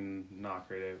can fucking knock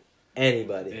right out.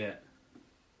 Anybody. Yeah.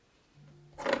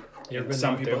 You ever And been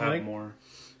some knocked people out, have Mike? more.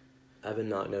 I've been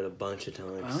knocked out a bunch of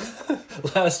times.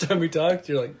 Last time we talked,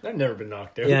 you're like, I've never been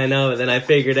knocked out. Yeah, I know, but then I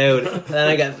figured out. Then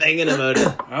I got thinking about it.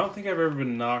 I don't think I've ever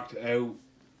been knocked out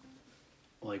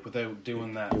like without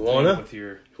doing that You thing wanna? with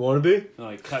your You want to be?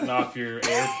 like cutting off your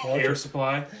air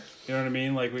supply. You know what I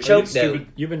mean? Like we Choked stupid, out.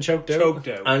 You've been choked out? choked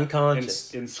out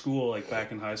Unconscious. in school, like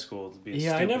back in high school. Being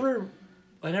Yeah, stupid.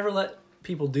 I never let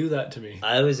people do that to me.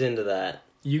 I was into that.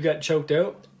 You got choked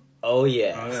out? Oh,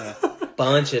 yeah. Oh yeah,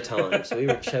 Bunch of times. We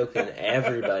were choking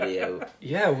everybody out.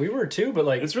 Yeah, we were too, but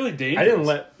like, it's really dangerous. I didn't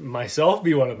let myself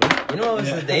be one of them. You know what was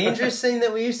Yeah. the dangerous thing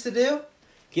that we used to do?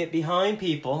 Get behind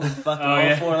people and fucking Oh, all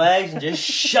yeah. 4 legs and just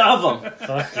shove them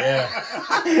Fuck yeah.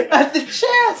 at the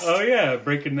chest. Oh yeah,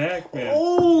 break a neck, man.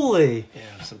 Holy.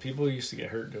 Yeah, some people used to get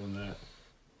hurt doing that.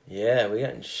 Yeah, we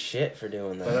got in shit for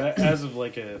doing that. But as of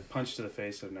like a punch to the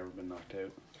face, I've never been knocked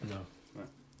out. No. No.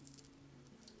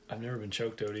 I've never been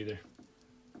choked out either.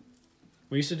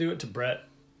 We used to do it to Brett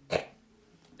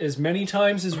as many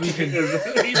times as we could do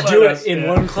it in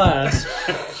one class.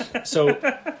 So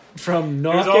from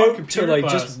was all knockout to computer like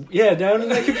class. just down in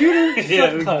the computer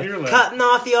Yeah, the class. computer lab. Cutting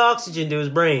off the oxygen to his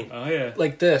brain. Oh yeah.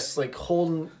 Like this, like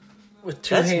holding with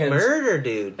 2 That's hands. murder,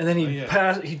 dude. And then he'd yeah.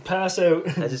 pass out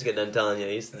I just get done telling you,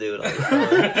 I used to do it all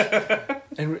the time.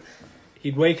 and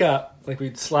he'd wake up Like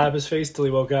we'd slap his face till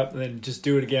he woke up, and then just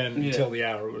do it again Yeah. until the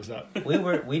hour was up.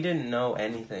 We didn't know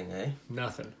anything, eh?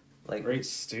 Nothing. Like Right,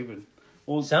 stupid.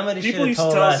 Well, somebody should people have used to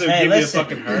told tell us us, it would hey, give listen, you a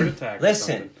fucking heart attack. Or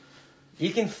listen, something. you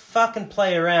can fucking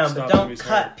play around, Stop but don't his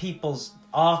cut heart. people's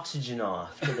oxygen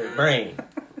off to their brain,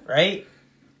 right?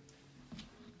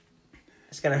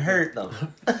 It's gonna hurt them.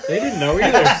 They didn't know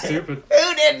either. Stupid.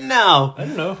 Who didn't know? I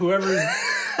don't know. Whoever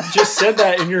just said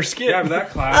that in your skit. Yeah, but that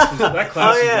class was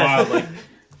Oh, yeah. wild. Like,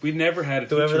 we never had a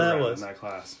teacher Whoever that around was. in that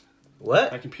class.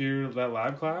 What? That computer, that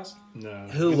lab class. No.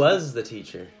 Who was the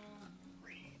teacher?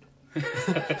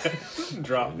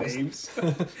 Drop names.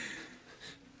 You're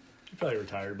probably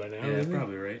retired by now. Yeah, isn't he?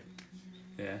 probably right.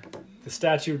 Yeah, The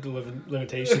statute of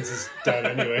limitations is done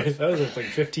anyway. That was like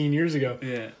 15 years ago.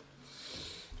 yeah.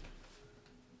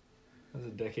 That was a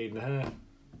decade and a half.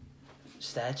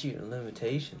 Statute of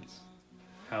limitations.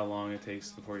 How long it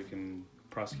takes before you can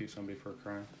prosecute somebody for a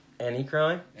crime? Any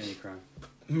crime? Any crime.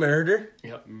 Murder?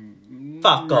 Yep.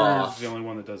 Fuck Murder's off. the only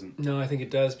one that doesn't. No, I think it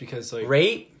does because like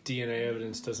Rape? DNA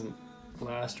evidence doesn't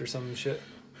last or some shit.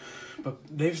 But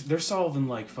they're solving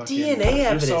like fucking DNA they're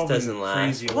evidence solving doesn't last.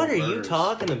 crazy What old are you murders.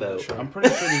 talking about? I'm pretty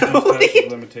sure there's no statute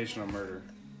of limitation on murder.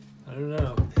 I don't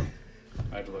know.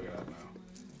 I have to look it up now.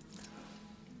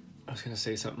 I was gonna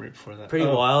say something right before that. Pretty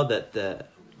Oh, wild that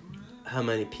how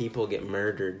many people get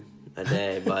murdered a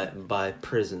day by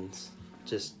prisons.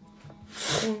 Just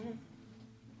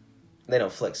they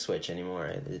don't flick switch anymore.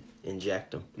 Right? They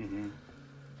inject them. Mm-hmm.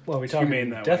 Well, are we humane talking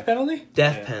that death way. penalty?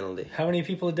 Death Yeah. penalty. How many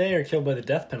people a day are killed by the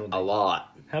death penalty? A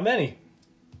lot. How many?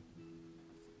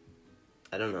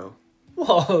 I don't know.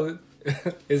 Well,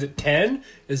 is it 10?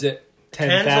 Is it 10's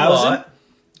a 10,000? lot.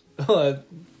 Well,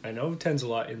 I know 10's a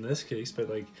lot in this case, but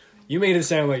like you made it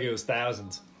sound like it was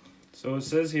thousands. So it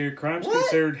says here, crimes What?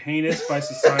 considered heinous by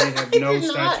society have no did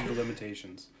not. statute of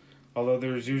limitations. Although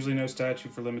there is usually no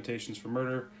statute for limitations for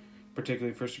murder,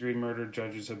 particularly first-degree murder,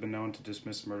 judges have been known to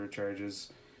dismiss murder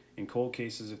charges in cold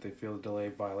cases if they feel the delay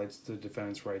violates the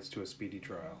defendant's rights to a speedy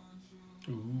trial.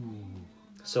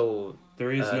 So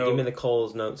There is give me the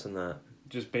Coles notes on that.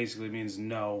 just basically means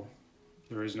no.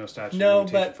 There is no statute No,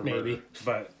 of limitation but for maybe. murder.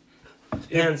 But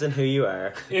Depends on who you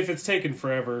are. if it's taken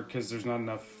forever because there's not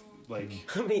enough like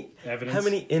How evidence,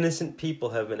 many innocent people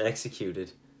have been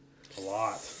executed? a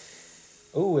lot.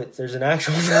 Oh, there's an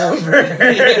actual number.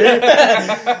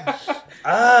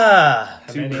 How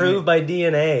many? Proved by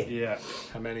DNA. Yeah.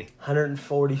 How many?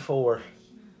 144.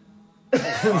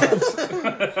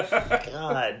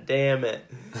 God damn it.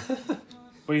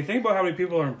 But you think about how many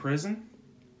people are in prison?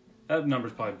 That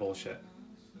number's probably bullshit.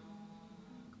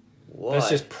 What? That's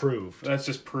just proved. That's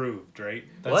just proved, right?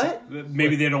 What?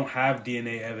 Maybe they don't have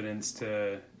DNA evidence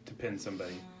to pin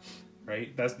somebody,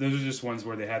 right? Those are just ones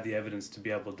where they had the evidence to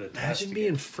be able to Imagine investigate.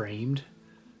 being framed.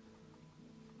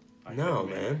 I No,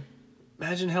 couldn't, man.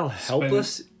 Imagine how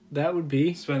helpless that would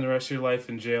be. Spend the rest of your life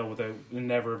in jail without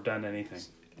never have done anything.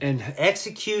 And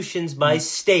Executions by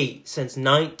state since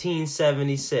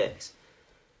 1976.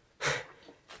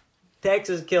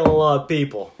 Texas killing a lot of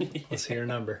people. let's hear a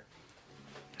number.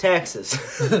 Texas.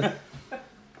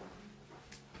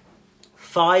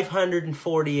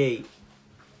 548.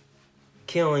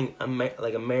 Killing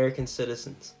like American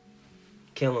citizens.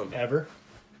 Killing them. Ever?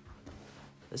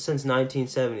 Since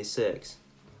 1976.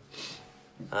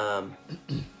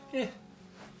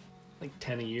 Like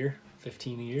 10 a year?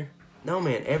 15 a year? No,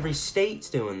 man. Every state's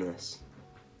doing this.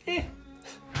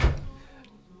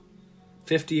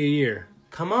 50 a year.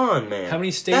 Come on, man. How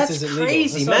many states That's is it legal?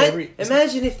 crazy, That's not man. every- it's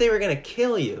Imagine if they were going to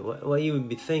kill you. What you would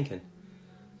be thinking.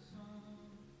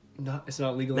 It's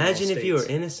not legal in all Imagine if you were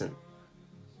states. innocent.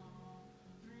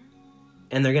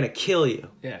 And they're going to kill you.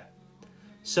 Yeah.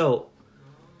 So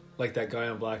Like that guy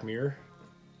on Black Mirror.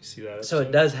 You see that So it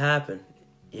episode? does happen.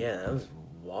 Yeah, that was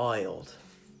wild.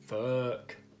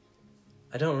 Fuck.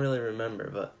 I don't really remember,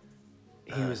 but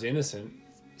He was innocent.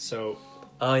 So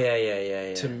oh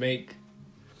yeah. to make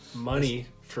money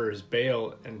for his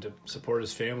bail and to support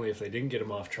his family if they didn't get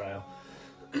him off trial,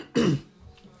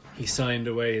 he signed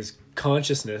away his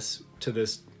consciousness to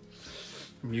this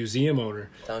museum owner.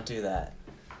 Don't do that.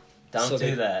 Don't So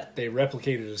do that. They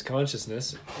replicated his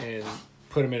consciousness and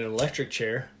put him in an electric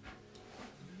chair.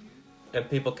 And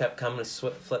people kept coming to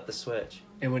flip the switch.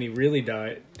 And when he really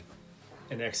died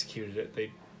and executed it,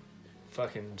 they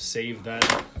fucking saved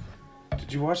that.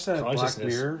 Did you watch that Black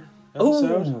Consciousness. Mirror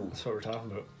episode Oh, That's what we're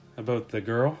talking about. about the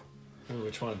girl Ooh,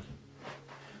 which one?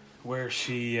 where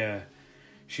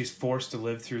she's forced to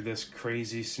live through this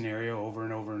crazy scenario over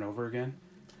and over and over again?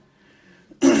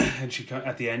 And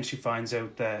at the end she finds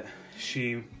out that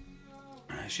she's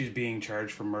being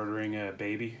charged for murdering a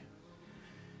baby,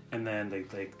 and then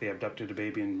they abducted a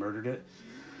baby and murdered it.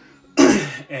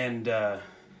 And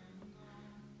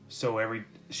so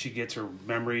she gets her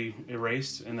memory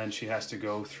erased, and then she has to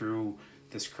go through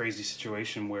this crazy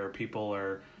situation where people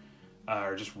are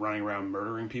just running around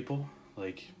murdering people,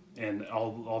 like, and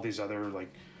all these other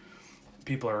like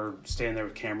people are standing there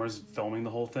with cameras filming the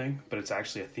whole thing, but it's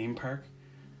actually a theme park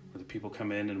where the people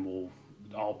come in and will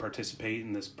all participate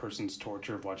in this person's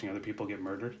torture of watching other people get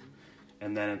murdered.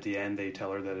 And then at the end, they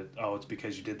tell her that it's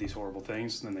because you did these horrible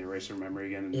things. And then they erase her memory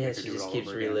again and make her she do it just all keeps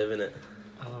over reliving again. it.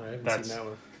 Oh, I haven't seen that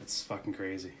one. It's fucking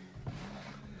crazy.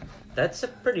 That's a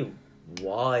pretty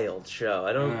wild show.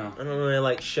 I don't really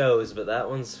like shows, but that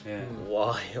one's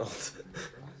wild.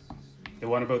 The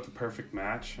one about the perfect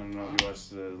match. I don't know if you watched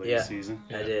the latest season.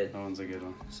 I did. That one's a good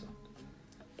one.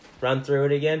 Run through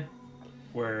it again.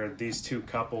 Where these two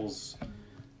couples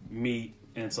meet,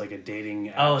 and it's like a dating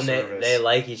app And service. they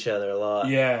like each other a lot.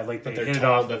 Yeah, like they But they're hit it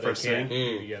told off the that first they can't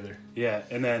thing. be together. Yeah,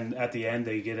 and then at the end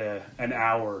they get an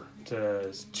hour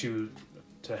to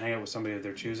hang out with somebody of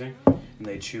their choosing, and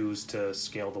they choose to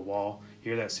scale the wall.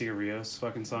 You hear that Sia Rios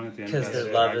fucking song at the end? Because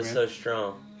their love is so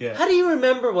strong. Yeah. How do you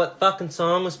remember what fucking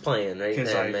song was playing right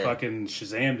Because now, I man? fucking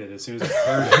Shazammed it as soon as I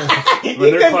heard it.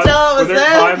 You can tell it was when they're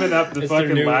them. climbing up the It's their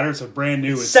fucking new- ladder, it's a brand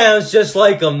new. It's, Sounds just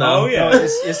like them, though. Oh, yeah. No,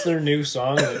 it's their new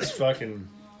song that's fucking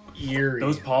eerie.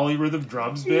 those polyrhythm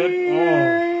drums, man.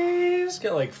 It's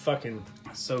got like fucking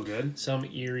Oh, so good. some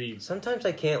eerie. Sometimes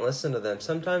I can't listen to them.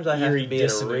 Sometimes I have Eerie to be in a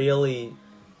dissonant. really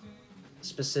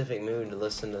specific mood to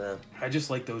listen to them. I just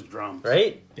like those drums.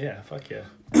 Right? Yeah, fuck yeah.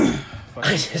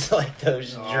 I just like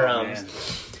those Oh, drums. man.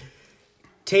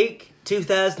 Take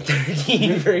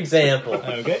 2013, for example.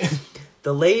 Okay.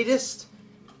 The latest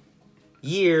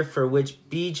year for which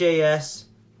BJS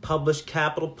published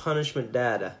capital punishment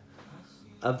data.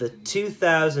 Of the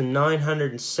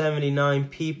 2,979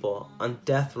 people on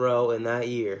death row in that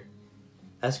year.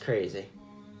 That's crazy.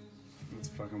 It's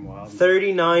fucking wild.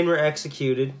 39 were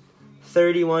executed.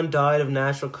 31 died of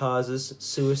natural causes,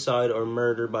 suicide, or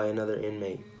murder by another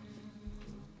inmate.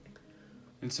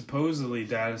 And supposedly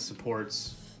data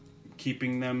supports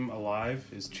keeping them alive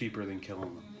is cheaper than killing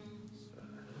them.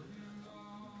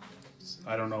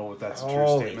 I don't know if that's a true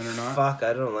Holy statement or not. fuck,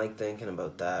 I don't like thinking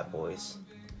about that, boys.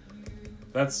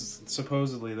 That's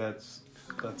supposedly that's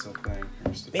a thing. or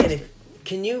Man, statistic.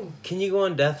 can you go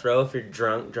on death row if you're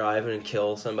drunk driving and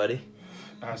kill somebody?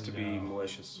 It has to be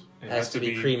malicious. It Has to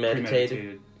be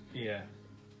premeditated. Yeah.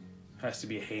 Has to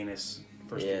be heinous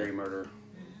first Yeah. degree murder.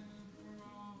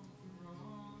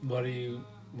 What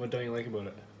don't you like about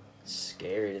it?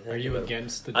 Scary to think Are you about.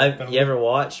 against the death penalty? You ever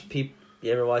watch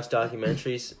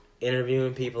documentaries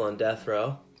interviewing people on death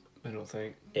row? I don't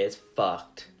think. It's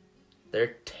fucked.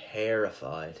 They're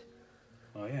terrified.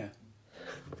 Oh yeah.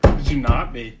 Would you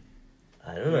not be?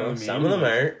 I don't You know know. what I mean? Some of them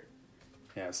Like- aren't.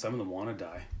 Yeah, some of them want to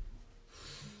die.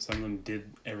 Some of them did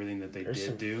everything that they There's did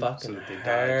some do so fucking that they died.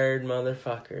 hard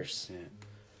motherfuckers. Yeah.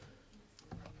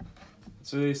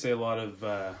 So they say a lot of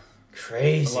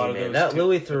Crazy, A lot of man. those That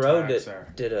Louis Theroux attacks are-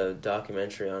 did a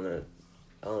documentary on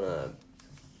a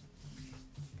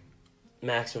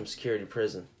maximum security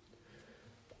prison,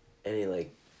 and he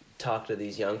like talked to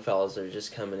these young fellas that are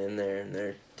just coming in there, and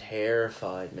they're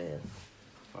terrified, man.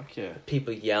 fuck yeah.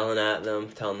 People yelling at them,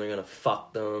 telling them they're gonna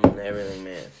fuck them and everything,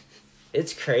 man.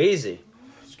 It's crazy.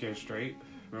 Scared Straight.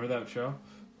 Remember that show?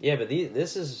 Yeah, but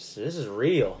this is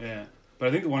real. Yeah. But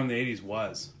I think the one in the 80s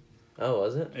was. Oh,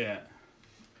 was it? Yeah.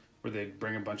 Where they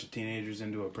bring a bunch of teenagers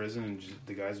into a prison and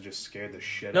the guys are just scared the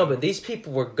shit No, out but of these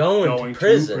people were going them. to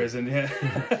prison. To prison,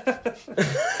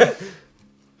 yeah.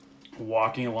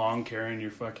 Walking along carrying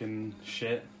your fucking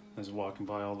shit. As walking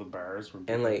by all the bars where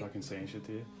people And, like, fucking saying shit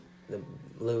to you.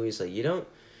 Louis like, you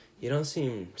don't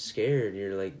seem scared.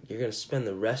 You're like, you're gonna spend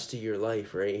the rest of your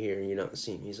life right here. You don't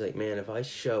seem. He's like, man, if I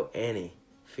show any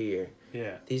fear,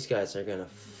 Yeah. these guys are gonna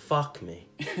fuck me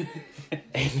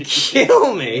and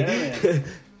kill me. Yeah, man.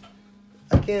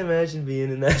 I can't imagine being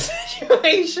in that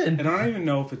situation. And I don't even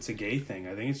know if it's a gay thing.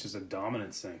 I think it's just a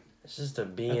dominance thing. It's just a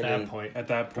being At that in. point. At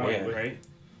that point, Yeah. right?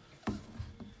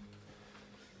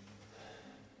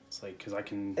 It's like, because I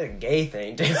can... A gay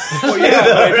thing, too. Well, yeah,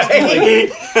 but I just mean,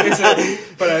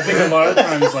 like, but I think a lot of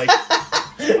times, like,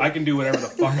 I can do whatever the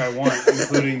fuck I want,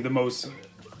 including the most...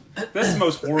 That's the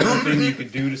most horrible thing you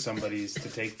could do to somebody is to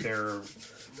take their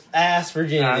Ass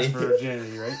virginity. ass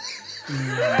virginity, right?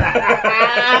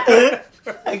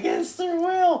 Against their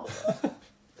will.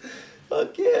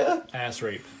 Fuck yeah. Ass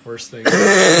rape. Worst thing.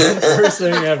 Worst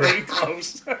thing ever. Pretty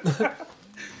close.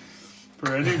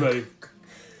 For anybody.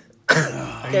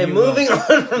 Okay, moving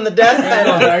on from the death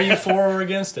penalty. Are you for or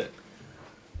against it?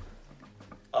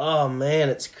 Oh, Oh man,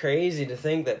 it's crazy to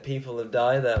think that people have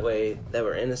died that way that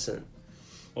were innocent.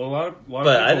 Well, a lot of But people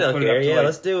I don't put it care. up to, Yeah, like,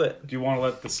 let's do it. do you want to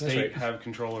let the state right. have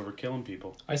control over killing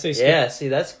people? I say skip. Yeah, see,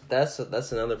 that's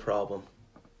another problem.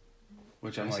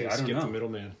 Which I I'm say like, I don't skip the know.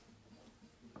 middleman.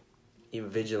 You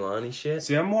vigilante shit.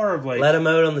 See, I'm more of like, Let them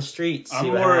out on the streets. See I'm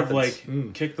what more happens. of like,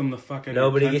 Mm. kick them the fuck out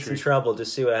Nobody of your gets in country. trouble.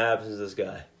 Just see what happens to this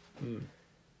guy.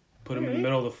 Put them in the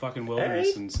middle of the fucking All wilderness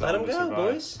right, and let let them them go,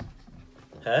 survive. boys.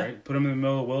 Huh? Right? Put them in the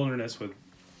middle of the wilderness with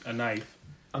a knife.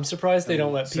 I'm surprised they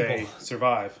don't let Say, people.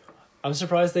 survive. I'm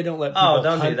surprised they don't let people. Oh,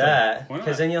 don't do hunt them. that. Why not?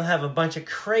 Because then you'll have a bunch of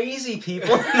crazy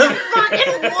people in the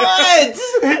fucking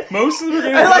woods. Most of them are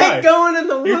going to I die. like going in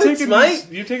the You're woods, taking Mike.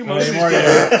 you're taking most of these More, people.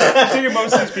 yeah. You're taking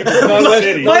most of these people from the Unless-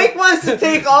 city. Mike wants to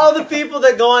take all the people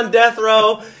that go on death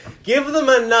row, give them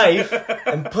a knife,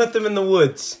 and put them in the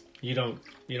woods. You don't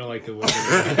like the woods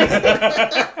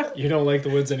anymore. You don't like the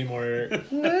woods anymore, Eric.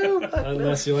 No.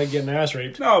 Unless you like getting ass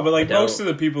raped. No, but like I don't. most of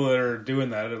the people that are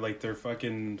doing that are like they're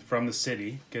fucking from the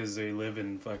city because they live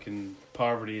in fucking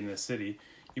poverty in the city.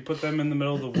 You put them in the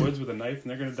middle of the woods with a knife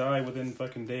and they're gonna die within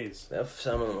fucking days.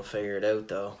 Some of them will figure it out,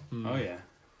 though. Oh yeah.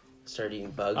 Start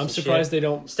eating bugs I'm and surprised shit. they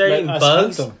don't Start let eating us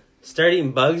bugs? hunt them. Start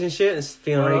eating bugs and shit and it's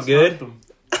feeling What really else good. hunt them?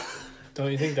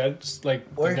 Don't you think that's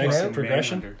like the Working next out.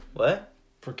 progression Manhunter. What?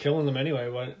 for killing them anyway?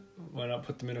 Why not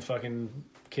put them in a fucking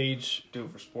cage Do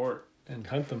it for sport. and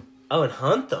hunt them? Oh, and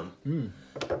hunt them. Hmm.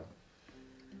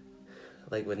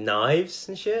 Like with knives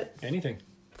and shit? Anything,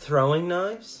 Throwing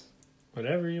knives?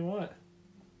 whatever you want.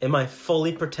 Am I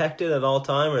fully protected at all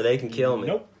time or they can kill me?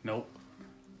 Nope. Nope.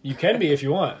 You can be if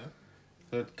you want,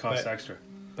 That costs But- extra.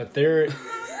 but they're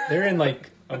in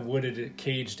like a wooded,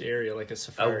 caged area, like a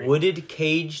safari. A wooded,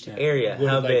 caged Yeah. area. Wooded,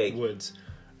 How like, big? woods.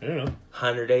 I don't know.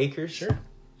 100 acres? Sure.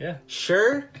 Yeah.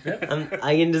 Sure? Yeah.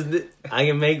 I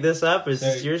can make this up. Is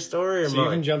this So- your story or So you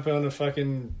can mine? jump on a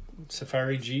fucking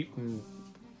safari jeep and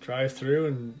drive through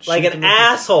and Like shoot an them with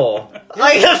asshole.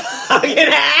 Like a fucking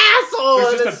asshole in a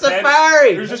There's just a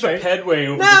safari. There's just a pedway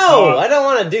over the No, top. I don't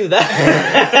want to do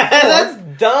that. That's a-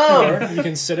 dumb. Or you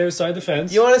can sit outside the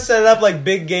fence You want to set it up like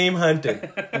big game hunting.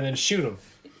 and then shoot them.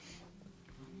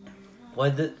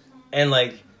 What the, and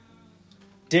like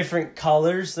different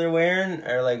colors they're wearing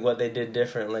or like what they did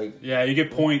different, like Yeah, you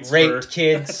get points raped for...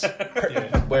 kids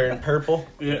Yeah. wearing purple,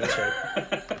 Yeah. That's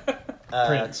right.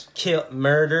 Prince.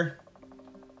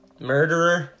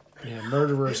 murderer Yeah,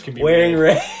 murderers can be wearing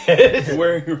made. red.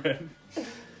 Wearing red.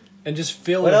 And just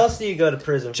fill What it. else do you go to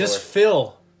prison Just for?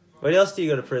 fill. What else do you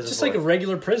go to prison Just for? like a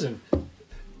regular prison.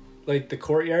 Like the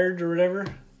courtyard or whatever.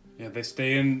 Yeah, they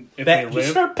stay in... If Ba- they Just live,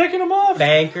 start picking them off.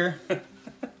 banker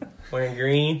wearing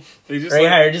green. they just Very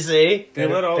let, hard to see. they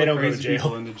let all They the don't go to crazy jail.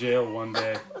 people into jail one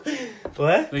day.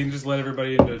 What? They can just let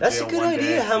everybody into That's jail a good one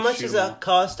idea. day. How and much shoot does them all. that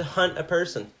cost to hunt a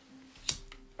person?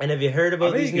 And have you heard I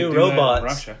about bet these you could new do that in robots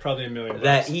Russia. Probably $1 million.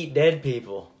 that eat dead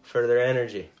people for their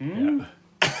energy? Mm.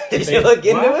 Yeah. Did They- you look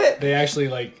into what? it? They actually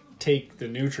like take the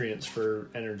nutrients for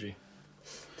energy.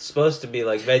 It's supposed to be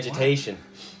like vegetation.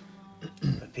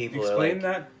 But people Explain are like,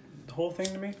 that whole thing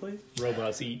to me, please.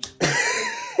 Robots eat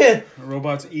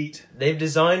Robots eat. they've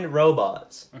designed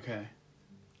robots Okay.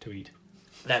 to eat.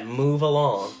 that move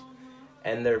along,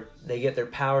 and they get their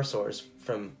power source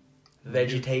from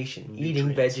vegetation, eating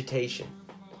Nutrients. vegetation.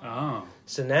 Oh.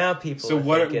 So now people So are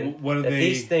what- thinking what are that they-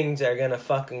 these things are gonna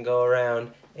fucking go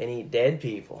around and eat dead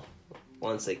people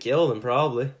once they kill them,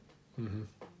 probably.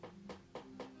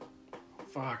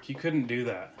 Fuck, you couldn't do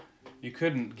that. You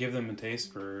couldn't give them a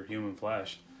taste for human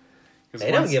flesh. 'Cause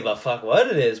They don't once- give a fuck what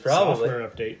it is, probably. Software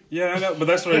update. Yeah, I know, but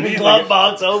that's what I mean. Glove Like,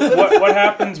 box open. what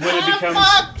happens when it becomes...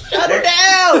 Fuck! Shut her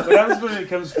down! What happens when it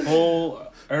becomes full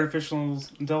artificial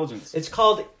intelligence? It's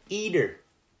called Eater.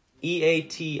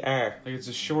 EATR. Like it's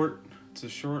a short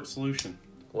solution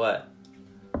What?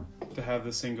 to have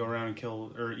this thing go around and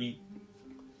kill or eat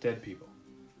dead people.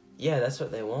 Yeah, that's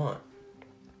what they want.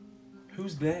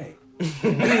 Who's they?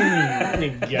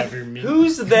 Gather meat.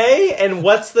 Who's they and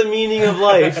what's the meaning of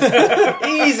life?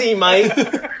 Easy, Mike.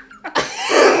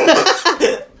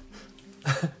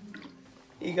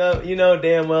 You know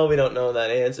damn well we don't know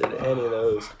that answer to any of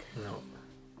those. No.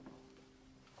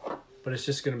 But it's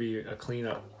just gonna be a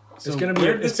cleanup. So It's gonna be.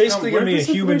 where did It's this basically come- gonna be where a did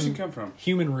this information human come from?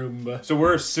 human Roomba. So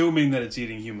we're assuming that it's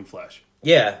eating human flesh.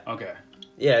 Yeah, Okay.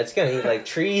 yeah, it's gonna eat like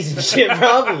trees and shit,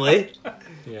 probably.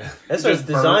 Yeah, That's It what it's just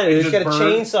designed. burn- it It's got a just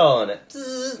burn. chainsaw on it.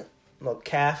 Zzz. Little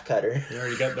calf cutter. you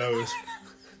already got those.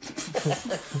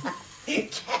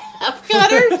 Calf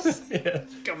cutters? Yeah.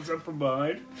 Comes up from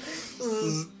behind.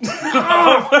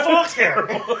 Oh, fuck her.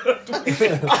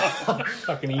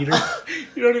 Fucking eater.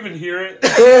 You don't even hear it.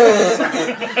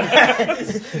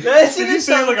 Imagine you if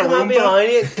say something like a come up Roomba?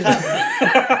 behind you.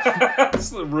 Cut. It's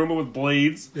the Roomba with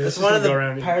blades. It's one of the Go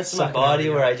around and parts of my suck it body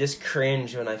out. where I just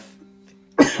cringe when I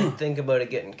think about it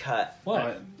getting cut.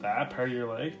 What? That part of your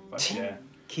leg? Fuck yeah.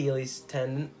 Achilles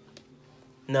tendon.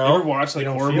 You ever No. watch like You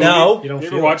don't horror feel movies? it? No. You don't You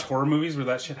feel ever it? watch horror movies where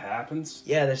that shit happens?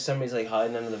 Yeah, there's somebody's like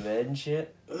hiding under the bed and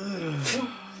shit.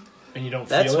 And you don't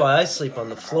That's feel why I sleep on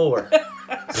the floor,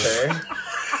 sir. it?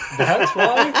 That's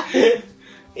why?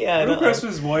 Yeah, I The know. question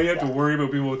is why you have to worry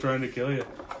about people trying to kill you.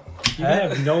 You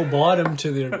have no bottom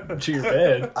to your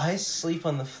bed. I sleep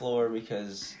on the floor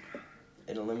because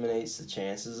it eliminates the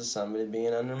chances of somebody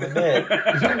being under my bed.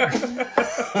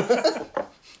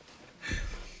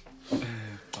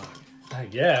 I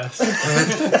guess.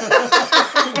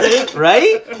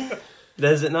 Right?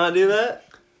 Does it not do that?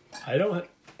 I don't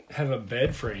have a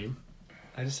bed frame.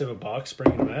 I just have a box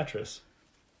spring and a mattress.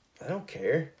 I don't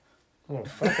care. Oh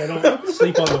fuck! I don't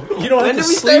sleep on the. You don't When have did to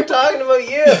we sleep. start talking about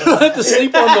you? You don't have to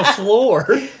sleep on the floor.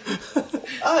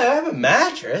 Oh, I have a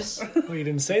mattress. Well, you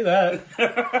didn't say that.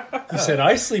 You said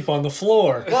I sleep on the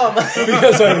floor Well,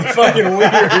 because I'm fucking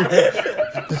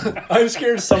weird. I'm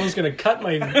scared someone's gonna cut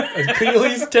my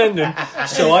Achilles tendon,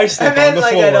 so I I sleep on meant the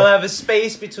like floor. I don't have a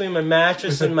space between my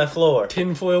mattress and my floor.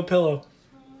 Tinfoil pillow.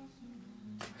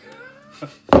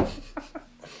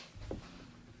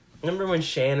 Remember when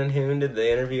Shannon Hoon did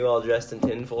the interview all dressed in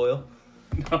tinfoil?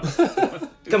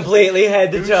 Completely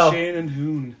head to Who's toe. Shannon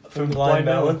Hoon? From the Blind Blind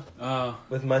Melon. Oh,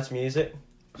 With much music.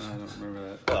 I don't remember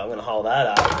that. Well, I'm going to haul that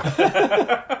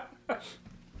out.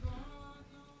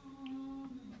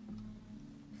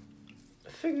 I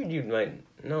figured you might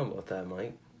know about that,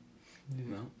 Mike.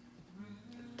 No.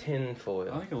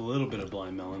 Tinfoil. I like a little bit of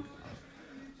Blind Melon.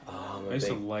 Oh, I'm I a used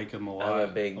to big like him a I'm lot a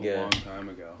big, long time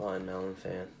ago. Blind Melon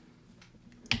fan.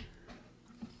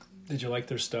 Did you like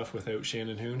their stuff without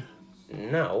Shannon Hoon?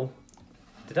 No.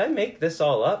 Did I make this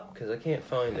all up? Because I can't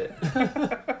find it.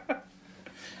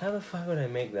 How the fuck would I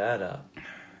make that up?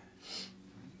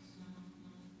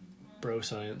 Bro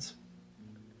science.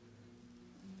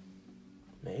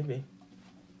 Maybe.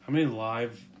 How many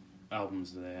live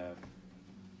albums do they have?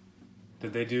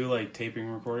 Did they do like taping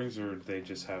recordings or did they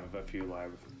just have a few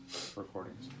live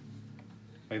recordings?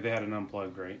 Like they had an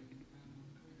unplugged, right?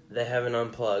 They haven't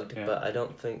unplugged, Yeah. but I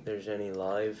don't think there's any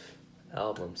live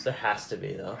albums. There has to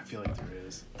be though. I feel like there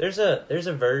is. There's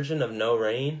a version of No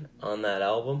Rain on that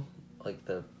album, like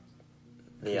the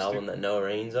Acoustic? album that No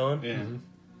Rain's on, Yeah. Mm-hmm.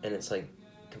 and it's like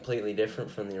completely different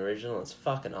from the original. It's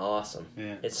fucking awesome.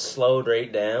 Yeah. It's slowed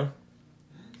right down.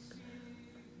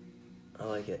 I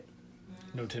like it.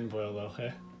 No tinfoil though,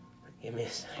 hey? Give me a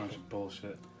Bunch second. of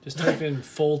bullshit. Just type in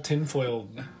full tinfoil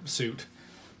suit.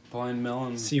 Blind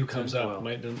Melon. See who comes tinfoil. up.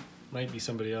 Might be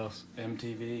somebody else.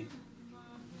 MTV.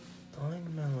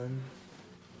 Blind Melon.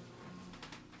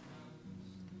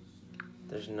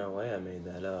 There's no way I made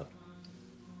that up.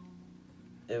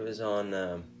 It was on.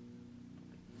 Oh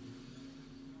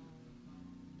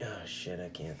shit! I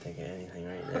can't think of anything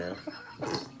right now.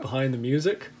 Behind the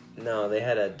music. No, they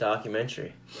had a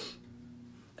documentary.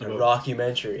 A About-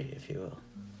 rockumentary, if you will.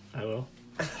 I will.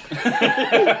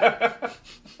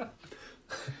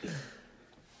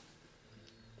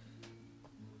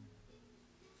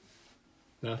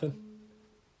 Nothing?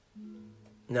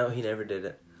 No, he never did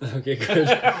it. Okay, good.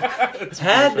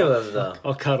 Had to have, though.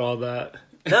 I'll cut all that.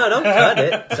 No, don't cut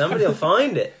it. Somebody will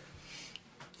find it.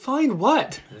 Find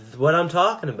what? What I'm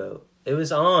talking about. It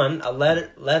was on a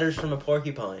Letters from a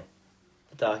Porcupine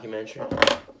documentary.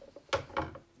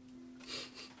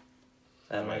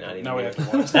 That might not even Now we be have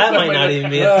to watch that might not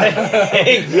even be a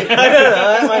thing. I don't know.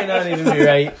 That might not even be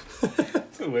right.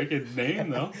 It's a wicked name,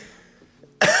 though.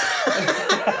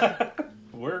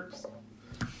 Works.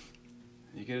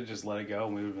 You could have just let it go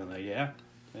and we would have been like, yeah,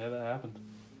 that happened.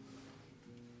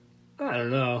 I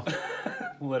don't know.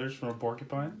 Letters from a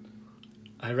Porcupine?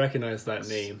 I recognize that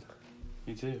name.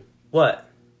 Me too. What?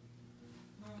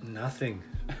 Nothing.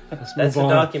 Let's That's move a on.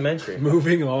 documentary.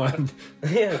 Moving on.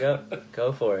 Yeah,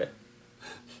 go for it.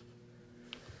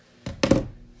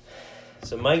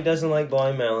 So Mike doesn't like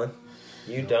Blind Melon.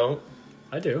 You don't.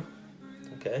 I do.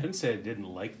 I Okay. didn't say I didn't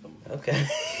like them. Okay.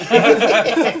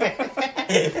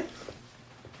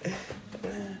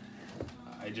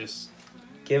 I just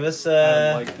Give us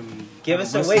haven't liked them. give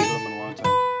haven't us a listened wait. to them in a long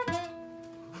time.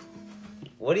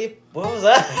 what was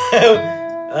that?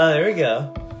 Oh, there we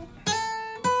go.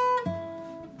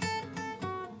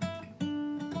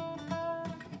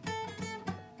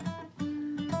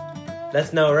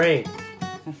 That's no rain.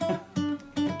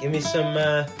 Give me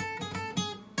some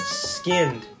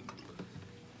Skinned.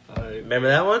 Remember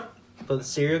that one? For the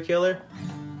serial killer?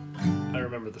 I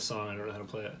remember the song. I don't know how to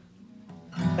play it.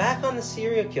 Back on the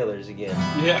serial killers again.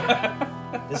 Yeah.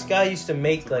 This guy used to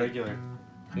make Regular.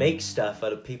 make stuff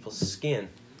out of people's skin.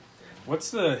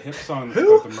 What's the hip song that's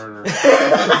about the murder? Is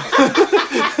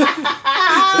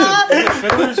it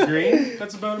Fiddler's Green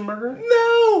that's about a murder?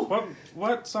 No!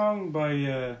 What song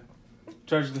by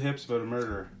Judge of the Hips about a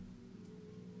murderer?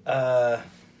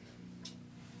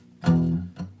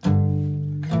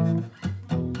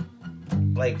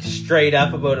 Like straight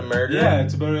up about a murder? Yeah,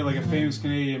 it's about like a famous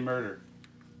Canadian murder.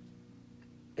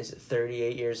 Is it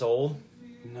 38 years old?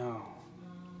 No.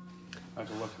 I have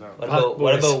to look it up.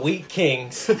 What about Wheat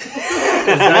Kings?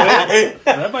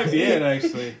 That might be it,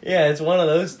 actually. Yeah, it's one of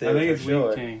those things. I think it's for sure.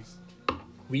 Wheat Kings.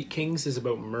 Wheat Kings is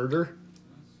about murder?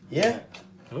 Yeah.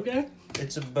 Okay.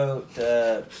 It's about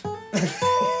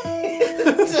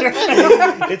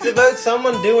it's about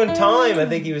someone doing time. I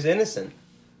think he was innocent.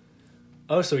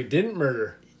 Oh, so he didn't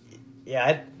murder.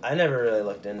 Yeah, I never really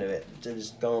looked into it.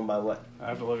 Just going by what. I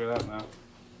have to look it up now.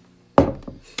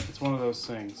 It's one of those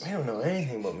things. I don't know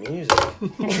anything about music.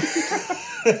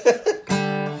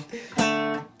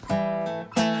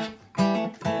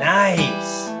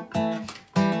 Nice.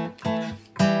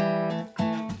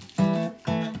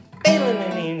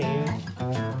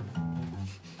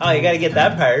 Oh, you gotta get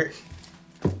that part.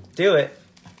 Do it.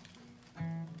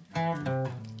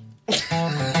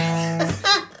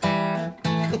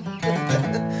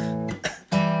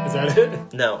 Is that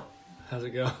it? No. How's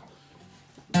it go?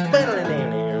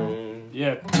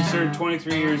 Yeah, he served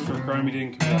 23 years for a crime he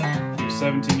didn't commit. He was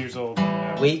 17 years old.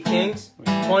 Wheat Kings?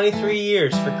 23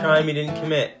 years for crime he didn't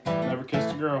commit. Never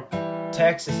kissed a girl.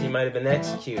 Texas, he might have been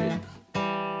executed.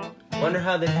 Wonder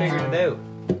how they figured it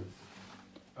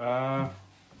out.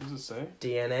 What does it say?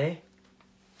 DNA?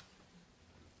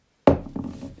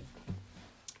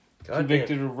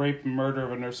 Convicted of rape and murder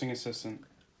of a nursing assistant.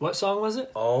 What song was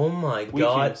it? Oh my Wheat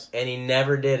God. Kings. And he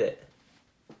never did it.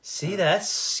 See, that's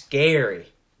scary.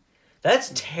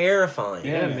 That's terrifying.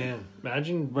 Yeah, Yeah, man. man.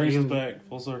 Imagine Brings us being back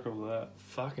full circle to that.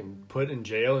 fucking put in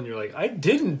jail and you're like, I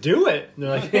didn't do it. And they're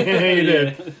like, yeah, you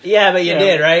did. Yeah, but you Yeah.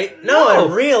 did, right? No,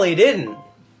 No. I really didn't.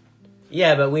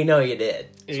 Yeah, but we know you did.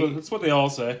 That's what they all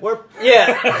say.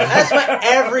 Yeah, that's what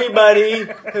everybody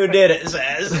who did it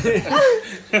says.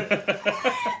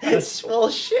 It's well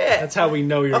shit. That's how we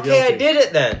know you're Okay, guilty. I did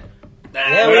it then.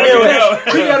 Yeah, We we got knew a it.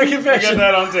 confession. We got a We confession. got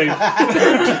that on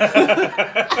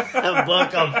tape.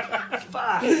 Book 'em.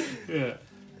 Yeah.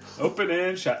 Open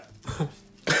and shut.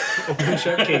 Open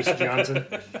shut case, Johnson.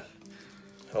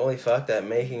 Holy fuck, that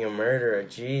Making a Murderer.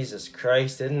 Jesus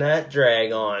Christ, didn't that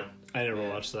drag on? I never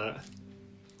watched that.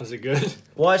 Was it good?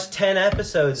 Watched 10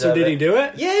 episodes So of did it. he do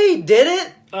it? Yeah, he did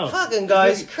it. Oh. Fucking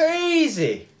guy's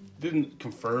crazy. Didn't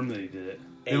confirm that he did it.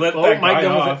 They Hey, let Oh, that Mike, guy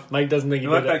don't off. Mike doesn't think They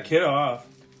he let did that it. kid off.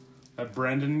 That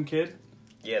Brendan kid.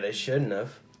 Yeah, they shouldn't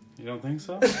have. You don't think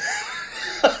so?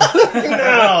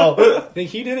 No. Think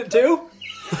he did it too?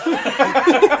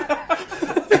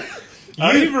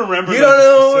 I don't even remember. You that don't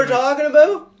know what we're specific- talking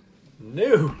about?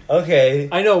 No. Okay.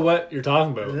 I know what you're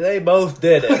talking about. They both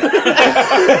did it.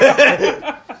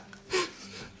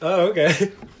 Oh,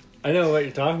 okay. I know what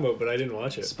you're talking about, but I didn't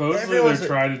watch it. Supposedly Everyone's they're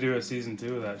a- trying to do a season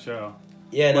 2 of that show.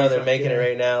 Yeah, no, What's they're that? making it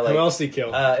right now. Like, Who else did he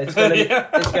kill? it's gonna be, Yeah.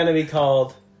 it's gonna be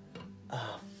called,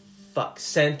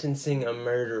 Sentencing a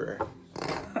Murderer.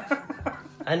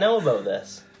 I know about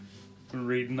this. Been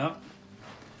reading up.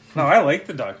 No, I liked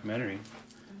the documentary.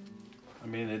 I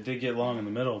mean, it did get long in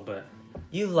the middle, but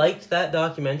You liked that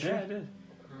documentary? yeah, I did.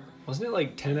 Wasn't it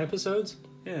like 10 episodes?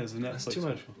 Yeah, it was a Netflix That's too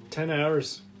much. special. 10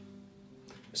 hours.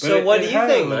 So But what it do you had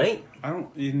think, a- Mike? I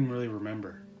didn't really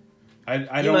remember. I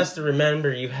You don't. must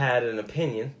remember you had an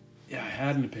opinion. Yeah, I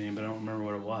had an opinion, but I don't remember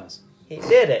what it was. He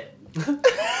did it.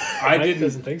 I Mike didn't.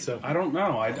 doesn't think so. I don't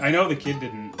know. I know the kid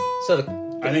didn't. So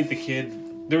the I think the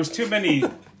kid. There was too many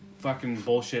fucking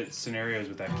bullshit scenarios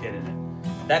with that kid in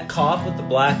that cop with the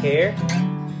black hair,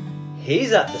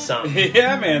 he's up to something. it.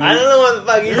 Yeah, man. I don't know what the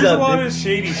fuck he's There's a up lot to. of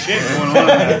shady shit going on in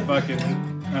that fucking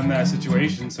on that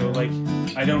situation. So like,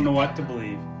 I don't know what to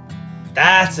believe.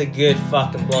 That's a good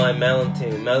fucking Blind Melon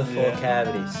tune. Mouthful of Yeah.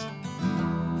 cavities.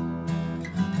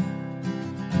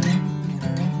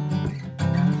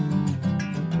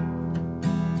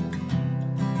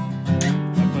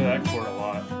 I play that chord a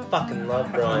lot. Fucking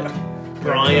love Brian. I don't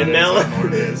Brian know what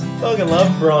Melon. it is. Fucking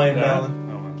love Brian Yeah. Melon.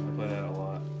 Oh, I play that a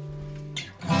lot. It's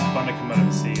fun to come out of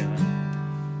the sea in it.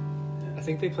 I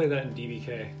think they play that in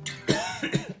DBK.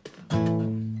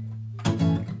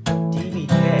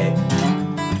 DBK.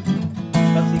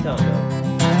 What's he talking about?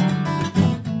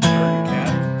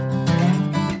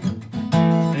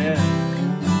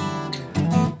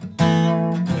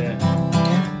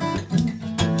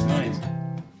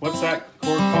 What's that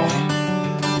chord called?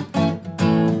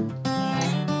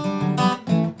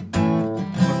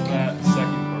 What's that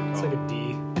second chord It's called? like a D.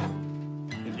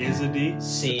 It is a D?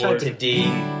 C Type to of D.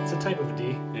 It's a type of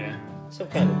D. Yeah. Some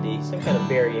kind of D. Some kind of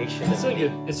variation It's of like D.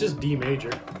 it's just D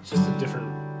major. It's just a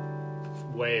different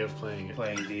way of playing it.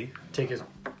 Playing D. Take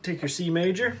your C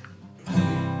major.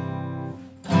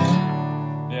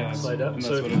 Yeah, that's, Slide up. and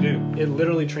So that's what it do. It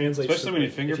literally translates. Especially when you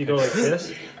finger if you go like pick.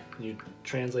 this, and you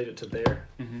translate it to there.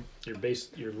 Mhm. You're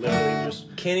literally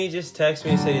just. Kenny just texted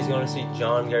me and said he's going to see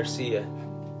John Garcia.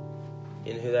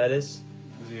 You know who that is?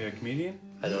 Is he a comedian?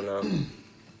 I don't know.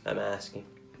 I'm asking.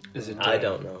 Is it? I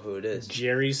don't know who it is.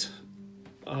 Jerry's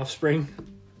offspring.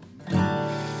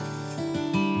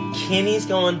 Kenny's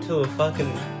going to a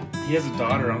fucking He has a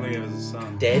daughter. I don't think he has a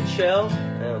son. dead show?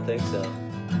 I don't think so.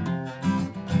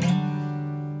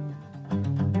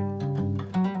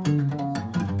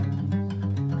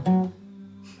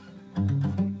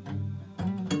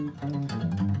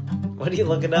 What are you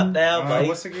looking up now, buddy?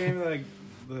 What's the game that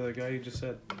the guy you just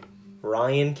said?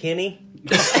 Ryan Kenny?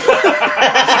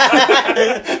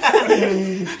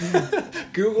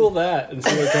 Google that and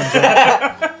see what comes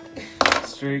up.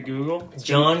 Straight Google.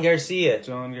 John Garcia.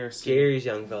 John Garcia. Gary's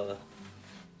young fella.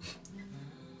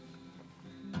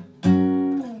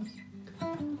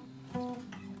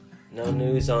 No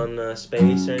news on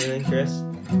space or anything, Chris?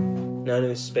 No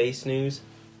news, space news?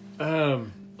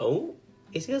 Oh,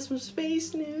 he's got some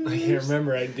space news. I can't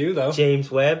remember. I do though. James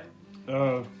Webb.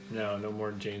 Oh, No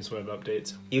more James Webb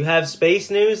updates. You have space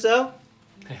news, though?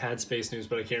 I had space news,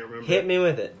 but I can't remember. Hit me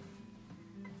with it.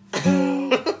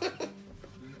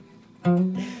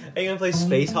 Are you gonna play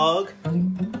Space Hog?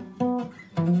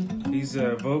 he's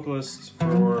a vocalist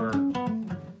for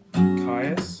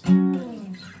Caius.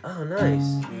 Oh,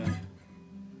 nice. Yeah.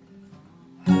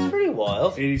 That's pretty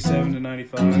wild. 87 to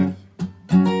 95.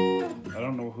 I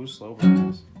don't know who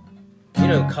Slowburn is. You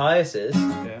know who Caius is.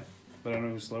 Yeah, but I don't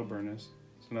know who Slowburn is.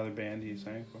 It's another band he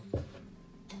sang for.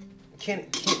 Kenny,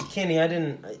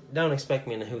 don't expect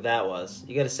me to know who that was.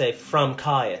 You gotta say from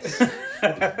Caius.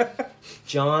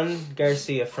 John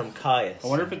Garcia from Caius. I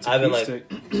wonder if it's I've been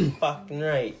acoustic. like, fucking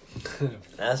right.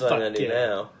 That's what I'm gonna do Fuck yeah.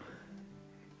 now.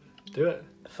 Do it.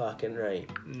 Fucking right.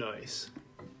 Nice.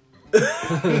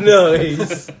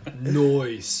 Nice.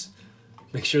 Noise.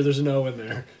 Make sure there's an O in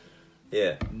there.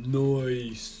 Yeah.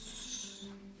 Noise.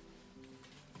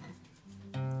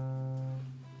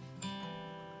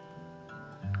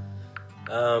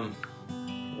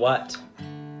 What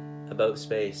about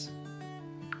space?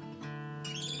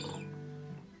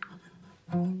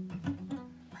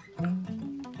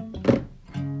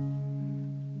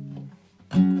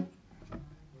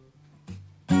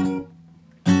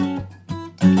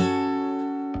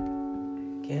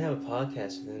 Can't have a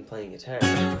podcast with him playing guitar.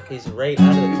 He's right out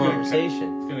of the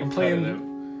conversation. Gonna I'm cut playing- it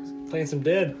out. Playing some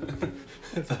Dead.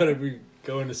 I thought I'd be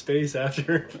going to space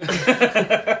after.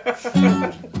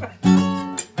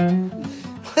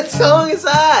 What song is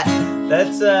that?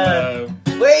 That's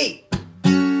wait.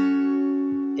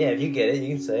 Yeah, if you get it,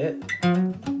 you can say it.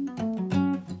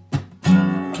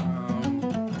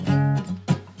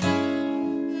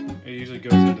 It usually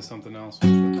goes into something else. What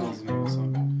the hell's the name of the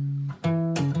song?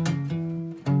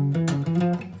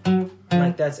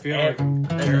 Like that's Feel like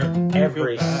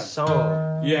every feel bad.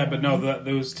 song. Yeah, but no,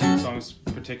 those two songs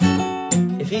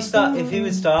particularly. If he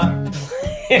would stop,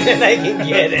 then I can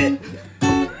get it.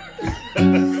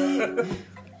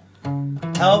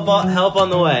 Help on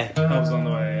the way. Help's on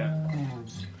the way, yeah.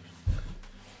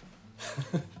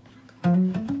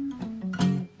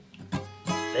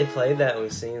 They played that when we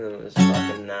seen them. It was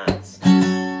fucking nuts. It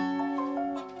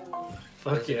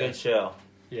Fuck was a yeah. good show.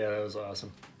 Yeah, that was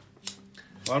awesome.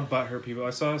 A lot of butthurt people. I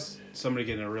saw somebody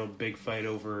get in a real big fight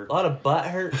over A lot of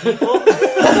butthurt people.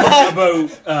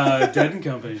 about Dead and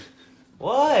Company.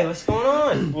 Why? What's going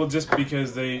on? Well, just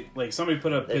because somebody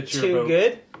put a They're picture too about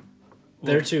good.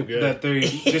 They're too good. that they're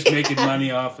just making money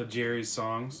off of Jerry's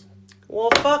songs. Well,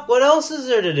 fuck. What else is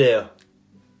there to do?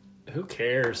 Who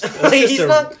cares? He's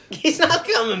not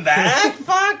coming back.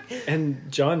 Fuck.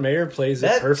 And John Mayer plays it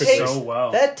That perfectly. takes- So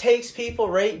well. That takes people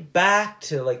right back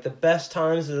to like the best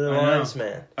times of their I know. lives,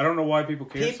 man. I don't know why people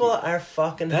care. People so much. are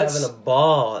fucking That's- having a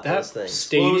ball at That those things.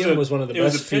 stadium was one of the it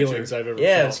was best a picture. feelings I've ever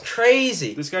Yeah, it was felt.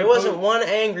 crazy. This guy There wasn't put- one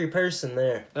angry person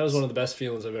there. That was one of the best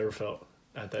feelings I've ever felt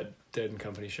at that Dead and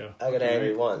Company show. I got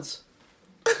angry once.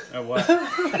 What?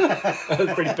 I was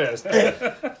pretty pissed.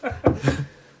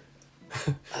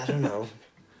 I don't know.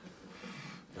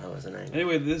 I wasn't angry.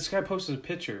 Anyway, this guy posted a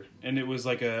picture, and it was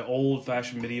like a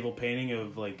old-fashioned medieval painting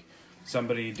of like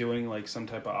somebody doing like some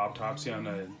type of autopsy on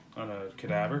a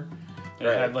cadaver. And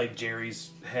Right. it had like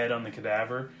Jerry's head on the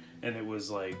cadaver, and it was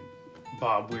like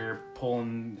Bob Weir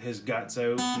pulling his guts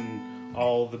out and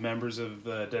all the members of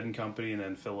Dead and Company, and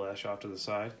then Phil Lesh off to the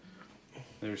side.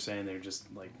 They were saying they're just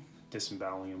like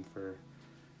disemboweling him for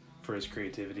his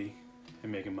creativity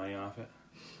and making money off it.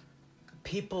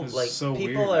 People It's like so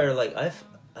people weird. are like I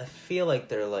feel like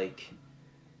they're like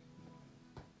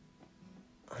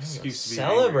I don't know, Excuse to be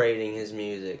celebrating his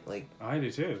music. Like I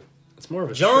do too. It's more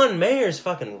of a John Mayer's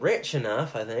fucking rich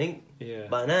enough, I think. Yeah.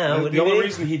 By now, The only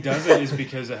reason he does it is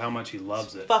because of how much he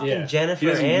loves it. fucking Yeah. Jennifer He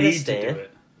doesn't need to do Aniston.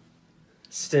 it.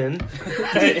 Stin.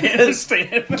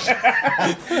 Aniston.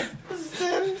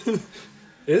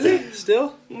 Is he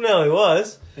still? No, he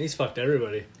was. He's fucked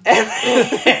everybody.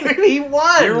 He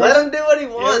won. ever Let him do what he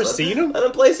wants. ever seen him? Let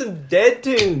him play some dead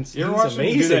tunes. You ever He's watch him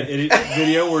do that amazing.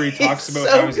 video where he talks He's about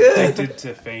so how he's good. addicted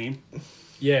to fame?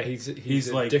 Yeah, he's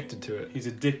like- addicted to it. He's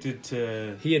addicted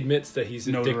to... He admits that he's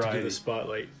addicted to Notoriety. the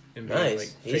spotlight and being Nice. like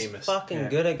He's famous. fucking Yeah.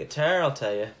 good at guitar, I'll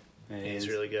tell you. He's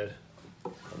really good.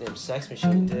 Damn sex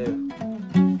machine too.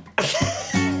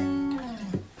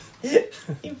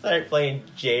 He started playing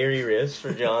Jerry riffs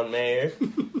for John Mayer.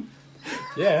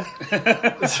 Yeah.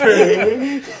 That's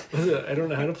right. I don't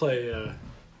know how to play.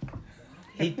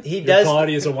 He Your does.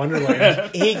 body is a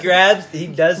wonderland. He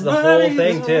does the whole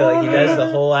thing too. Like he does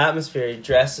the whole atmosphere. He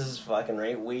dresses fucking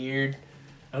right weird.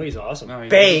 Oh, he's awesome. No, he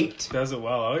Baked. Does it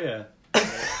well. Oh, yeah.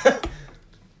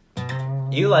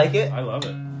 You like it? I love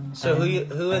it. So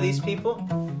who are these people?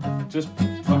 Just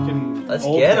fucking Let's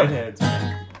old get 'em. deadheads,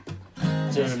 man.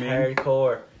 Just what I mean?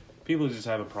 hardcore. People just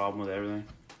have a problem with everything.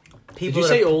 Did People you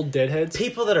that say are, old deadheads?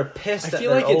 people that are pissed I that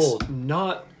feel they're like it's old.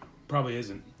 not Probably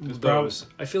isn't. It's those.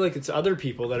 I feel like it's other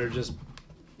people that are just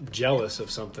jealous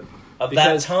of something. Of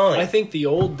Because that time. I think the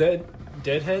old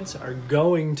deadheads are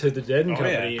going to the Dead and Oh,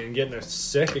 Company yeah. and getting a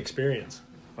sick experience.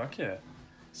 Fuck yeah.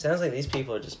 Sounds like these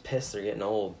people are just pissed they're getting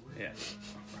old. Yeah,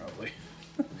 probably.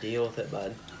 Deal with it,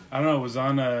 bud. I don't know. It was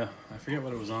on. I forget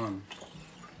what it was on.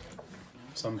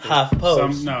 Some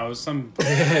HuffPost. No, it was some.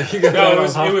 You got No, that it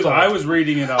was. on It was. HuffPo. I was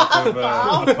reading it off of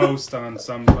a post on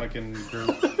some fucking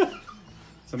group,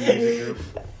 some music group.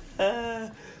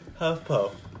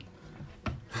 HuffPo.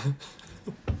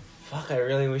 Fuck, I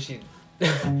really wish you'd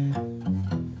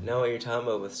know what you're talking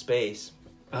about with space.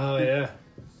 Oh yeah,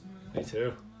 me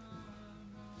too.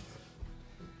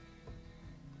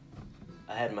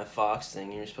 I had my Fox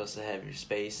thing. You were supposed to have your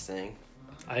space thing.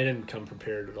 I didn't come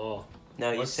prepared at all.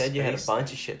 No, you What's said you had a space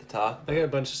bunch of shit to talk. I got a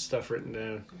bunch of stuff written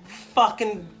down.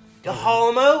 Fucking haul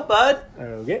them out, bud.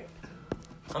 Okay.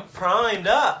 I'm primed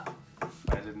up.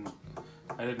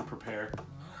 I didn't prepare.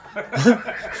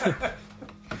 That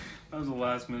was a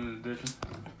last minute addition.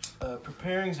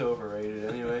 Preparing's overrated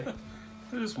anyway.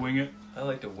 I just wing it. I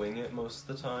like to wing it most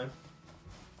of the time.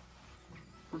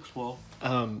 Works well.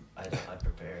 I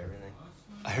prepare everything.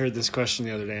 I heard this question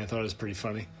the other day. I thought it was pretty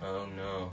funny. Oh no.